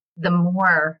love, the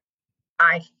more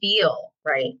I feel,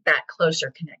 right, that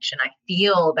closer connection. I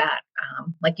feel that,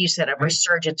 like you said, a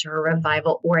resurgence or a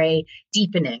revival or a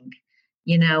deepening,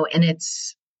 and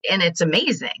it's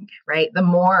amazing, right? The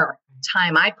more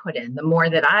time I put in, the more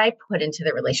that I put into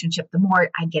the relationship, the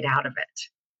more I get out of it,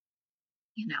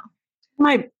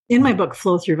 In my book,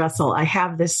 Flow Through Vessel, I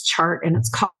have this chart and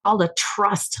it's called a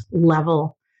trust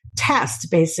level test.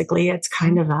 Basically, it's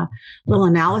kind of a little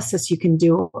analysis you can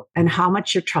do and how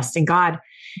much you're trusting God.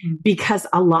 Because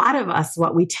a lot of us,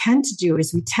 what we tend to do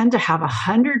is we tend to have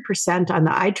 100% on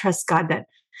the I trust God that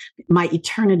my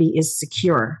eternity is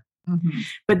secure.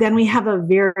 But then we have a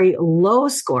very low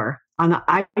score on the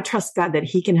I trust God that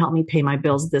he can help me pay my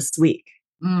bills this week.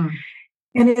 And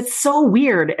it's so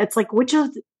weird. It's like, which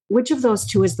of those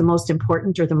two is the most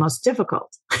important or the most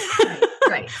difficult?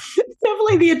 Right.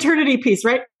 Definitely the eternity piece,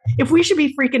 right? If we should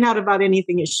be freaking out about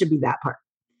anything, it should be that part.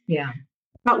 Yeah.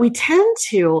 But we tend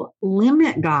to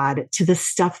limit God to the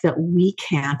stuff that we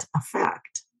can't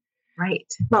affect.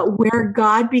 Right. But where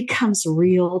God becomes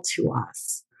real to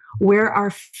us, where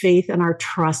our faith and our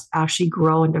trust actually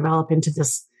grow and develop into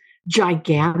this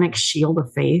gigantic shield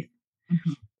of faith,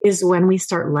 is when we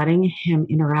start letting him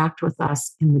interact with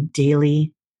us in the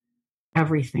daily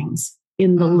everythings,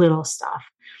 in the little stuff.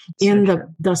 in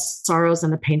the sorrows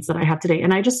and the pains that I have today.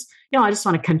 And I just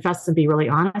want to confess and be really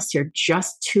honest here.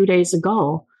 Just 2 days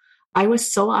ago, I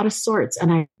was so out of sorts,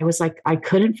 and I was like, I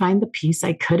couldn't find the peace.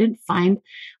 I couldn't find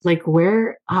like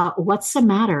what's the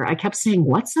matter? I kept saying,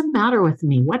 what's the matter with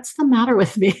me? What's the matter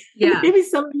with me? Yeah. Maybe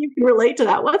some of you can relate to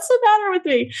that. What's the matter with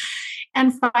me?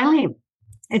 And finally,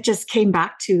 it just came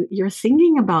back to, you're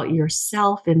thinking about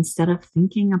yourself instead of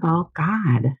thinking about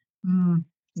God.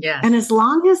 Yeah. And as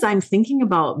long as I'm thinking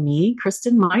about me,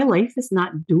 Kristen, my life is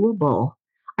not doable.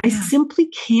 I simply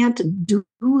can't do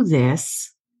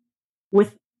this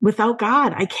without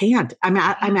God. I can't. I'm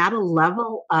at a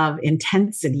level of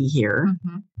intensity here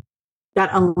that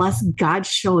unless God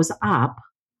shows up,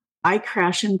 I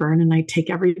crash and burn, and I take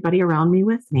everybody around me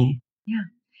with me. Yeah.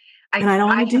 And I don't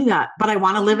want to do that, but I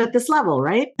want to live at this level,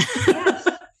 right? Yes.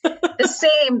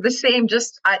 The same.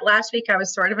 Just last week, I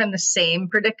was sort of in the same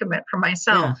predicament for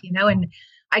myself, and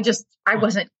I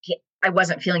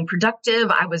wasn't feeling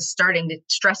productive. I was starting to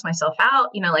stress myself out,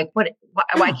 like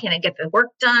why can't I get the work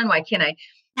done? Why can't I,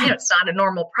 it's not a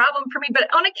normal problem for me, but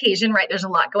on occasion, right, there's a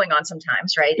lot going on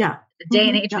sometimes, right? Yeah. The day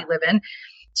and age we live in.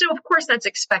 So of course that's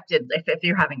expected if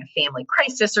you're having a family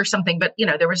crisis or something, but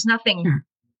there was nothing. Sure.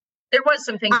 There was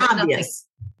some things, but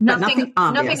nothing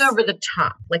over the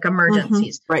top, like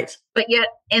emergencies. Right. But yet,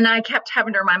 and I kept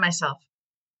having to remind myself,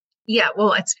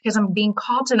 it's because I'm being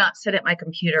called to not sit at my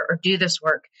computer or do this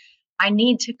work. I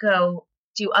need to go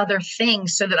do other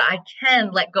things so that I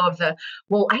can let go of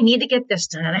I need to get this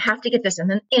done and I have to get this, and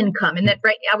then income. And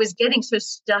right. I was getting so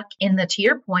stuck in to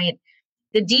your point,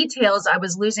 the details. I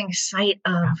was losing sight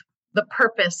of the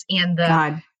purpose and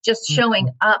just showing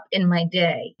up in my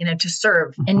day, to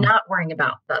serve and not worrying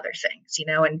about the other things,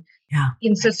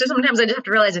 and so sometimes I just have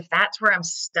to realize if that's where I'm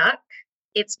stuck,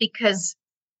 it's because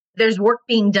there's work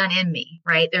being done in me,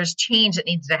 right? There's change that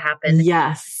needs to happen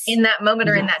in that moment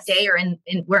or in that day or in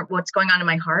what's going on in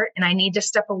my heart. And I need to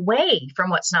step away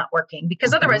from what's not working,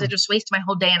 because otherwise I just waste my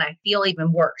whole day and I feel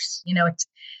even worse,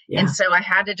 And so I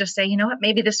had to just say,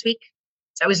 maybe this week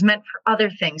I was meant for other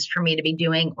things for me to be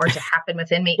doing or to happen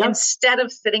within me instead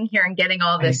of sitting here and getting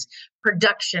all this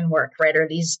production work, right? Or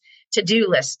these to-do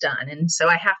lists done. And so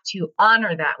I have to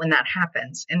honor that when that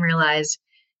happens and realize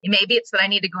maybe it's that I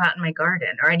need to go out in my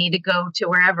garden, or I need to go to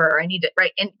wherever, or I need to,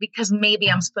 right. And because maybe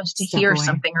I'm supposed to hear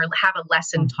something or have a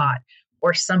lesson taught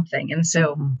or something. And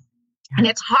so, and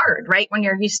it's hard, right? When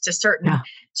you're used to certain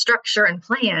structure and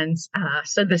plans.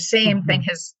 So the same thing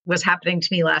was happening to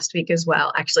me last week as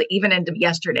well. Actually, even into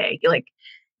yesterday, you're like,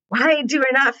 why do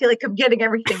I not feel like I'm getting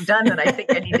everything done that I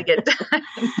think I need to get done?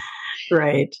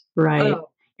 Right. Oh.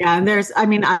 Yeah. And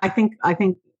I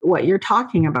think what you're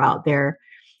talking about there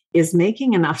is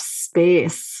making enough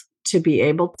space to be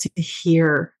able to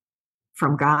hear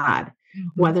from God,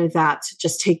 whether that's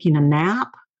just taking a nap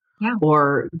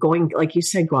or going, like you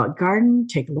said, go out garden,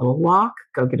 take a little walk,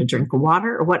 go get a drink of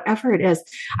water, or whatever it is.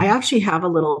 I actually have a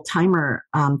little timer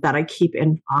that I keep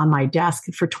on my desk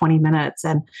for 20 minutes.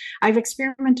 And I've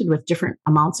experimented with different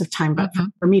amounts of time, but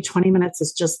for me, 20 minutes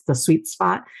is just the sweet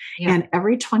spot. Yeah. And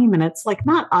every 20 minutes, like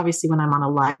not obviously when I'm on a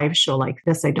live show like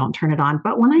this, I don't turn it on,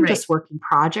 but when I'm just working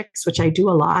projects, which I do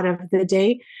a lot of the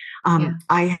day,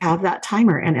 I have that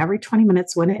timer, and every 20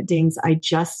 minutes when it dings, I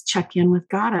just check in with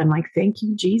God. I'm like, thank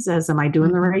you, Jesus. Am I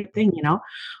doing the right thing?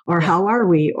 Or how are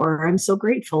we? Or I'm so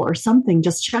grateful or something.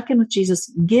 Just check in with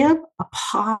Jesus. Give a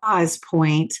pause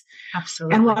point.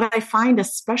 Absolutely. And what I find,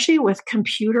 especially with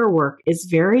computer work, is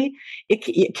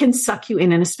it can suck you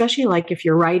in. And especially like if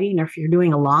you're writing or if you're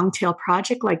doing a long tail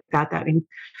project like that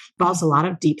involves a lot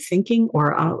of deep thinking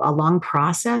or a long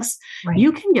process,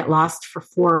 you can get lost for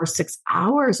 4 or 6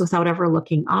 hours without ever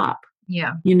looking up.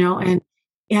 Yeah.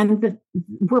 And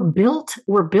we're built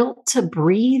to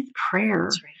breathe prayer.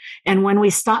 That's right. And when we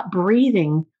stop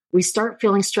breathing, we start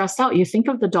feeling stressed out. You think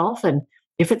of the dolphin.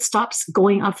 If it stops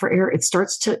going up for air, it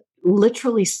starts to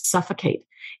literally suffocate.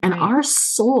 And our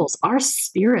souls, our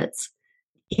spirits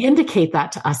indicate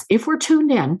that to us if we're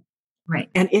tuned in. Right.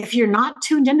 And if you're not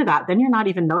tuned into that, then you're not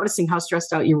even noticing how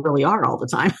stressed out you really are all the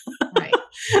time.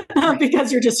 Right.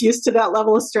 Because you're just used to that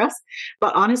level of stress.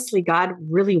 But honestly, God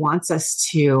really wants us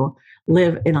to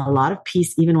live in a lot of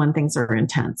peace, even when things are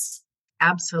intense.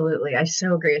 Absolutely. I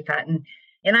so agree with that.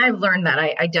 And I've learned that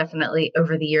I definitely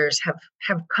over the years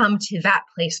have come to that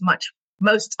place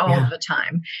most all of the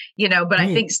time, but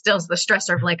I think still the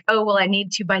stressor of like, oh, well, I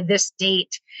need to by this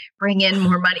date bring in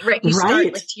more money, right? You start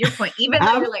like, to your point, even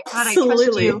though you're like, God, I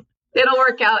trust you, it'll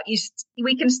work out.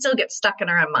 We can still get stuck in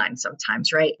our own mind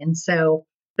sometimes. Right. And so,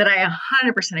 but I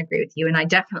 100% agree with you. And I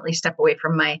definitely step away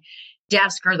from my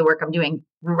desk or the work I'm doing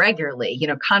regularly,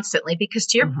 constantly, because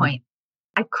to your point,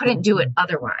 I couldn't do it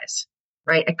otherwise,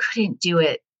 right? I couldn't do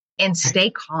it and stay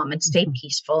calm and stay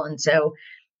peaceful. And so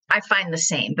I find the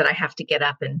same, that I have to get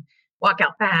up and walk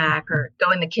out back or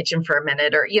go in the kitchen for a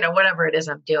minute or, whatever it is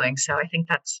I'm doing. So I think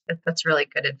that's really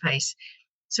good advice.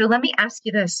 So let me ask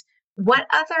you this. What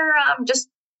other,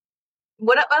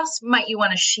 what else might you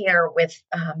want to share with,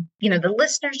 the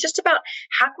listeners, just about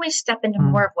how can we step into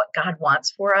more of what God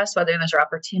wants for us, whether those are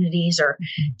opportunities or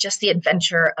just the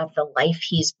adventure of the life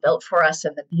he's built for us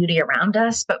and the beauty around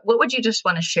us? But what would you just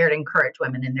want to share to encourage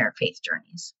women in their faith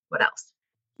journeys? What else?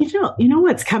 You know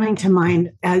what's coming to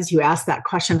mind as you ask that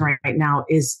question right now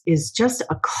is just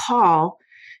a call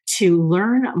to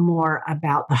learn more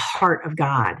about the heart of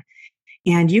God.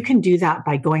 And you can do that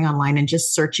by going online and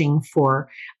just searching for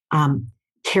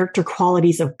character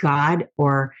qualities of God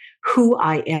or who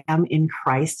I am in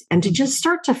Christ, and to just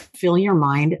start to fill your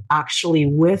mind actually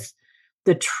with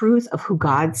the truth of who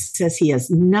God says he is,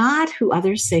 not who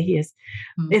others say he is.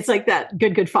 It's like that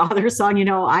good Father song,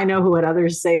 I know what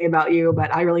others say about you,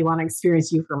 but I really want to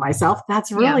experience you for myself.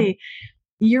 That's really,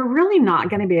 you're really not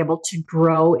going to be able to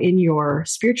grow in your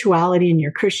spirituality and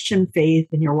your Christian faith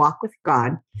and your walk with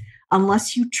God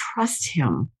unless you trust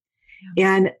him.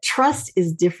 And trust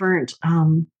is different.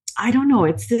 I don't know.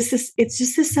 It's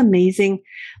just this amazing,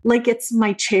 like it's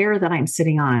my chair that I'm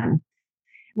sitting on.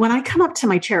 When I come up to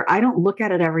my chair, I don't look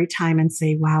at it every time and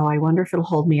say, wow, I wonder if it'll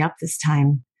hold me up this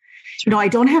time. I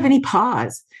don't have any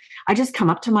pause. I just come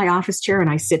up to my office chair and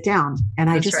I sit down and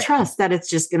I just trust that it's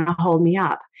just going to hold me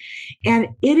up. And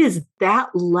it is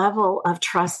that level of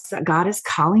trust that God is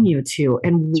calling you to.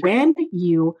 And when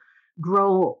you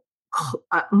grow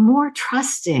more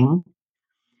trusting,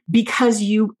 because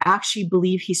you actually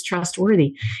believe he's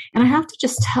trustworthy. And I have to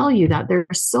just tell you that there's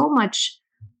so much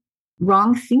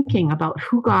wrong thinking about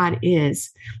who God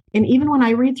is. And even when I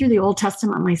read through the Old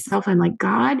Testament myself, I'm like,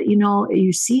 God,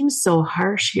 you seem so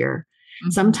harsh here.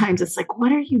 Mm-hmm. Sometimes it's like,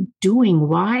 what are you doing?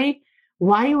 Why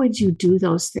would you do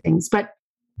those things? But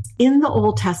in the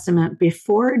Old Testament,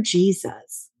 before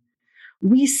Jesus,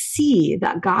 we see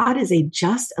that God is a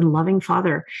just and loving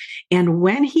Father. And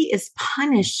when he is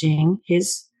punishing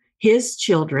his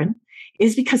children,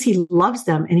 is because he loves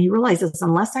them. And he realizes,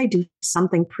 unless I do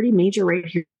something pretty major right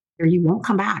here, you won't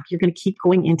come back. You're going to keep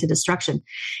going into destruction.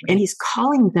 Right. And he's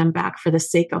calling them back for the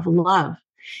sake of love.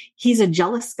 He's a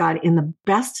jealous God in the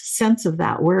best sense of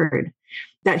that word,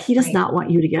 that he does not want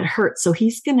you to get hurt. So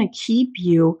he's going to keep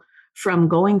you from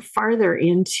going farther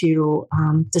into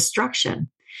destruction.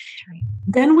 Right.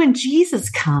 Then when Jesus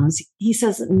comes, he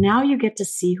says, now you get to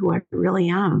see who I really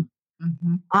am.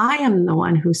 Mm-hmm. I am the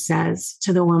one who says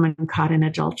to the woman caught in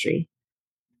adultery,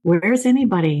 where's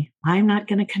anybody? I'm not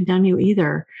going to condemn you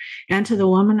either. And to the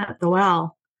woman at the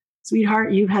well,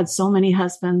 sweetheart, you've had so many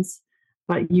husbands,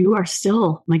 but you are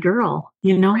still my girl.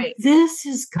 This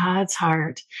is God's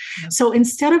heart. Yep. So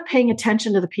instead of paying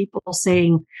attention to the people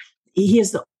saying he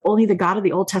is only the God of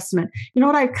the Old Testament, you know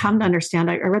what I've come to understand?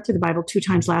 I read through the Bible 2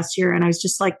 times last year, and I was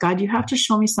just like, God, you have to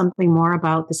show me something more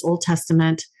about this Old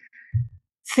Testament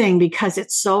thing, because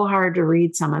it's so hard to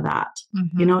read some of that.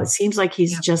 Mm-hmm. It seems like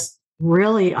he's just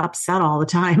really upset all the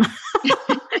time.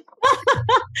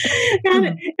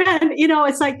 and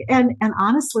it's like, and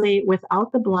honestly,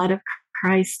 without the blood of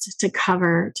Christ to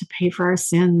pay for our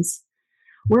sins,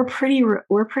 we're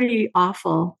pretty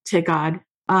awful to God.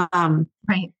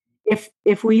 Right.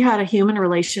 If we had a human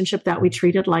relationship that we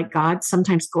treated like God,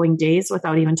 sometimes going days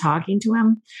without even talking to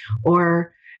him,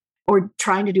 or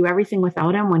trying to do everything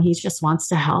without him when he just wants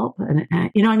to help. And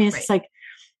it's like,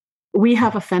 we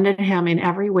have offended him in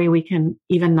every way we can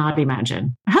even not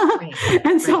imagine.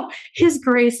 And so his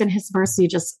grace and his mercy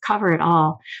just cover it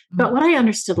all. Mm-hmm. But what I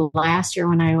understood last year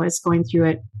when I was going through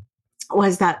it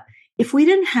was that if we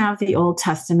didn't have the Old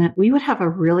Testament, we would have a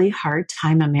really hard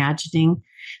time imagining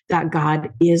that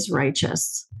God is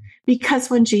righteous. Because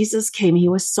when Jesus came, he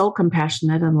was so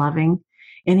compassionate and loving,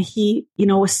 and he,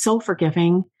 was so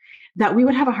forgiving, that we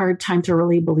would have a hard time to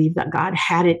really believe that God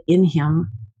had it in him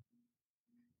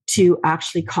to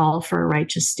actually call for a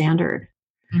righteous standard.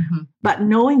 Mm-hmm. But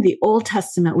knowing the Old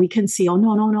Testament, we can see, oh,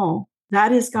 no,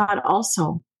 that is God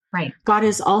also. Right. God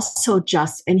is also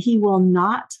just, and he will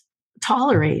not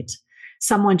tolerate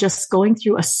someone just going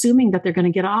through assuming that they're going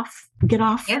to get off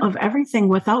of everything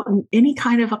without any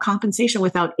kind of a compensation,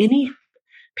 without any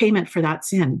payment for that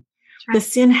sin. Right. The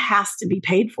sin has to be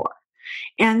paid for.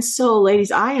 And so,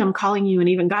 ladies, I am calling you, and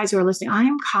even guys who are listening, I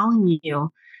am calling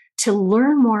you to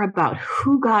learn more about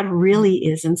who God really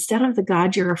is instead of the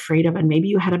God you're afraid of. And maybe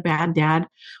you had a bad dad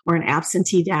or an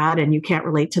absentee dad and you can't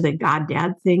relate to the God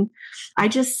dad thing. I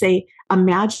just say,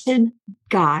 imagine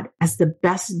God as the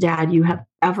best dad you have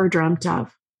ever dreamt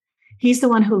of. He's the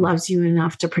one who loves you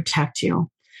enough to protect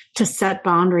you, to set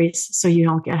boundaries so you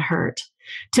don't get hurt,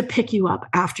 to pick you up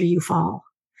after you fall,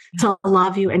 to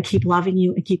love you and keep loving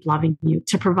you and keep loving you,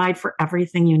 to provide for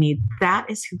everything you need. That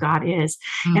is who God is.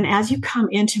 Mm. And as you come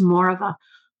into more of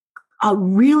a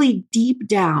really deep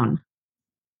down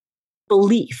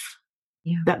belief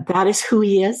that that is who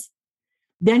he is,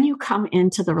 then you come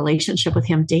into the relationship with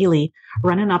him daily,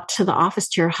 running up to the office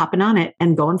chair, hopping on it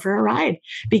and going for a ride,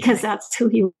 because that's who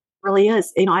he really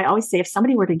is. You know, I always say if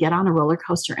somebody were to get on a roller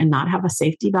coaster and not have a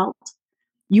safety belt,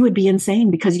 you would be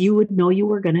insane because you would know you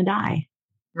were going to die.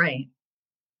 Right.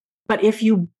 But if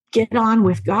you get on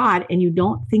with God and you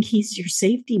don't think he's your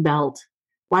safety belt,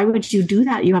 why would you do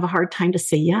that? You have a hard time to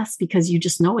say yes because you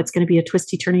just know it's going to be a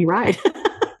twisty, turny ride.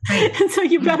 Right. And so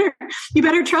you better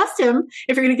trust him.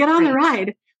 If you're going to get on the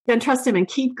ride, then trust him and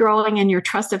keep growing in your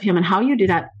trust of him. And how you do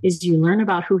that is you learn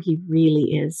about who he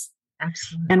really is.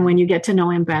 Absolutely. And when you get to know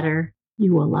him better,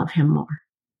 you will love him more.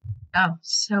 Oh,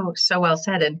 so well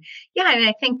said. And yeah, and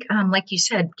I think, like you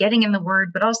said, getting in the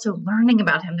word, but also learning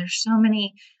about him. There's so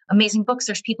many amazing books.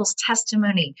 There's people's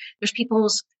testimony. There's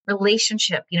people's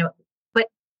relationship, but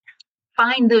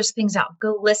find those things out.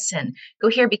 Go listen, go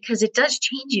hear, because it does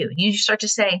change you. You start to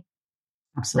say,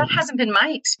 absolutely, that hasn't been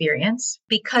my experience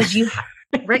because you,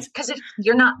 right? Because if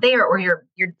you're not there, or you're,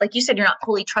 like you said, you're not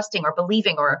fully trusting or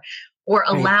believing or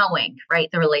allowing, right,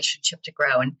 the relationship to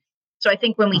grow. And so I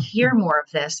think when we hear more of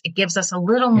this, it gives us a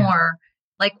little more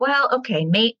like, well, okay,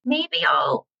 maybe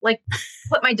I'll like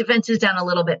put my defenses down a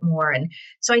little bit more. And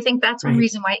so I think that's one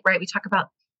reason why, right, we talk about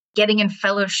getting in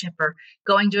fellowship or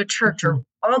going to a church or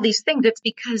all these things. It's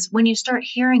because when you start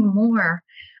hearing more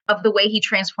of the way he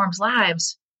transforms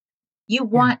lives, you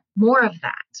want more of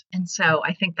that. And so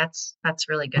I think that's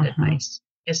really good advice,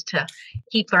 is to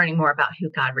keep learning more about who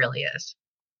God really is.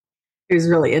 It was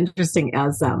really interesting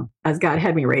as God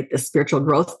had me write this spiritual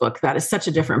growth book. That is such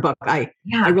a different book. I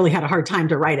really had a hard time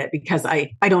to write it because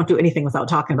I don't do anything without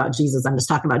talking about Jesus. I'm just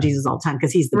talking about Jesus all the time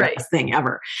because he's the best thing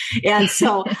ever. And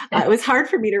so it was hard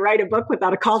for me to write a book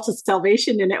without a call to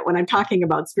salvation in it when I'm talking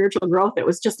about spiritual growth. It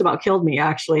was just about killed me,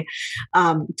 actually.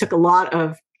 Took a lot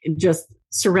of just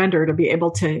surrender to be able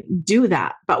to do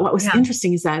that. But what was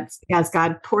interesting is that as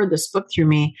God poured this book through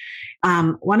me,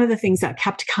 one of the things that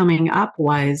kept coming up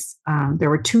was there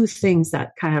were two things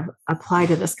that kind of apply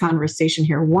to this conversation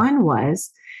here. One was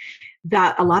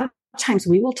that a lot of times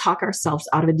we will talk ourselves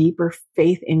out of a deeper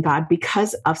faith in God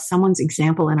because of someone's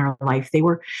example in our life.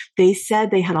 They said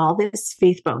they had all this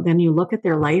faith, but then you look at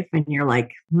their life and you're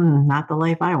like, not the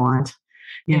life I want.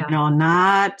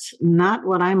 Not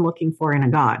what I'm looking for in a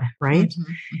God, right?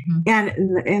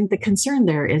 And the concern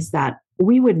there is that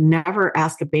we would never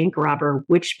ask a bank robber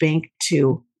which bank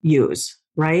to use,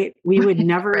 right? We would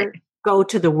never go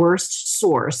to the worst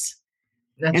source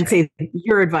and say,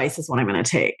 your advice is what I'm going to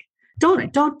take.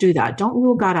 Don't do that. Don't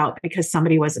rule God out because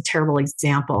somebody was a terrible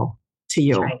example to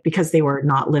you because they were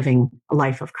not living a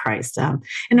life of Christ. And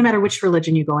no matter which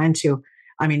religion you go into,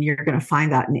 I mean, you're going to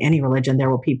find that in any religion,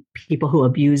 there will be people who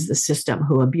abuse the system,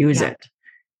 who abuse it.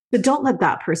 So don't let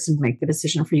that person make the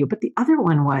decision for you. But the other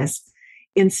one was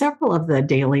in several of the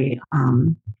daily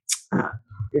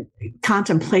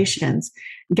contemplations,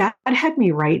 God had me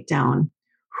write down,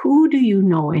 who do you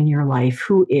know in your life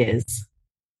who is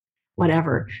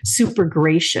whatever, super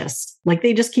gracious, like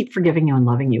they just keep forgiving you and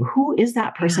loving you? Who is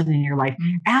that person in your life?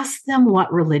 Ask them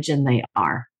what religion they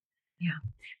are.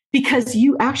 Because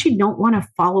you actually don't want to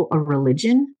follow a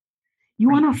religion. You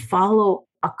want to follow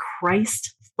a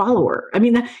Christ follower. I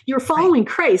mean, you're following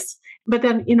Christ, but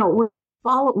then,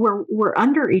 we're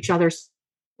under each other's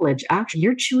privilege. Actually,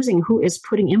 you're choosing who is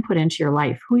putting input into your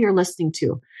life, who you're listening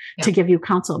to give you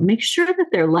counsel. Make sure that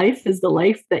their life is the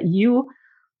life that you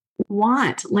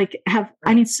want.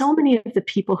 So many of the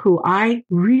people who I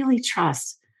really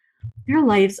trust, their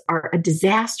lives are a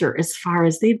disaster as far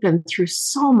as they've been through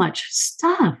so much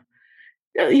stuff,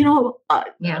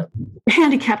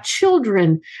 handicapped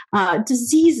children,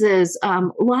 diseases,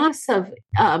 loss of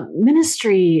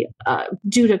ministry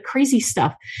due to crazy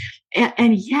stuff.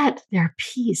 And yet their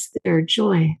peace, their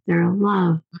joy, their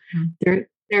love,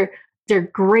 their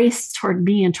grace toward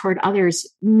me and toward others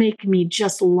make me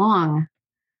just long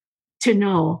to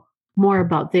know more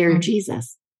about their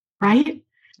Jesus, right?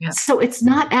 So it's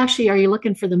not actually, are you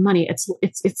looking for the money?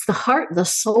 It's the heart, the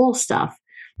soul stuff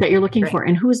that you're looking for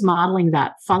and who's modeling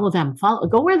that. Follow them.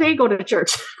 Go where they go to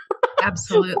church.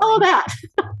 Absolutely. Follow that.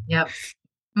 Yep.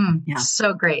 Yeah.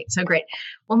 So great. So great.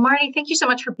 Well, Marnie, thank you so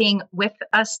much for being with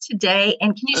us today.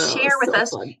 And can you share with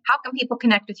us, how can people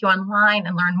connect with you online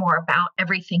and learn more about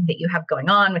everything that you have going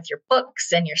on with your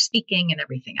books and your speaking and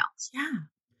everything else? Yeah.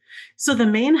 So the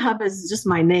main hub is just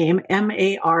my name,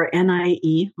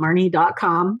 Marnie,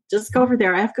 Marnie.com. Just go over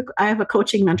there. I have a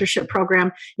coaching mentorship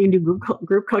program. You can do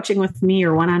group coaching with me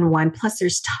or one-on-one. Plus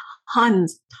there's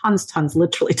tons,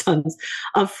 literally tons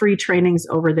of free trainings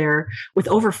over there with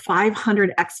over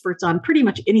 500 experts on pretty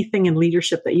much anything in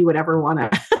leadership that you would ever want to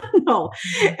know.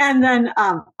 And then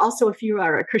also, if you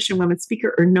are a Christian women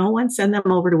speaker or know one, send them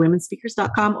over to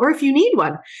womenspeakers.com. Or if you need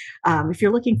one, if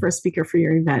you're looking for a speaker for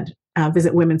your event,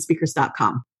 visit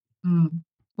womenspeakers.com.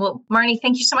 Well, Marnie,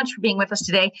 thank you so much for being with us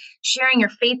today, sharing your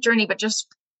faith journey, but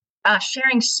just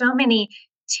sharing so many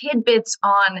tidbits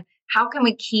on how can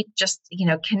we keep just,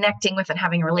 connecting with and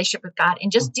having a relationship with God and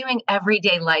just doing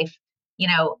everyday life,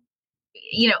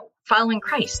 following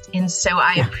Christ. And so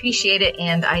I appreciate it.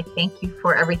 And I thank you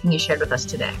for everything you shared with us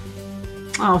today.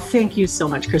 Oh, thank you so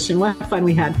much, Christian. What fun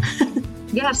we had.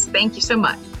 Yes, thank you so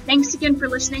much. Thanks again for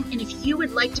listening. And if you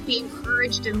would like to be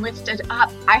encouraged and lifted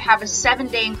up, I have a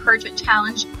 7-day encouragement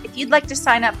challenge. If you'd like to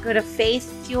sign up, go to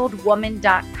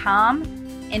faithfueledwoman.com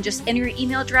and just enter your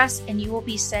email address and you will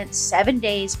be sent 7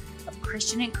 days of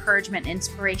Christian encouragement and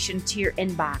inspiration to your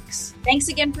inbox. Thanks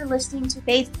again for listening to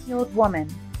Faith Fueled Woman.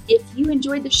 If you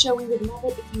enjoyed the show, we would love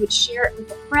it if you would share it with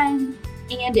a friend.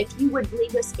 And if you would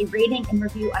leave us a rating and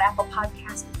review on Apple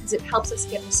Podcasts, because it helps us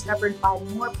get discovered by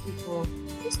more people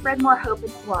to spread more hope in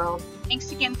the world.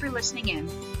 Thanks again for listening in.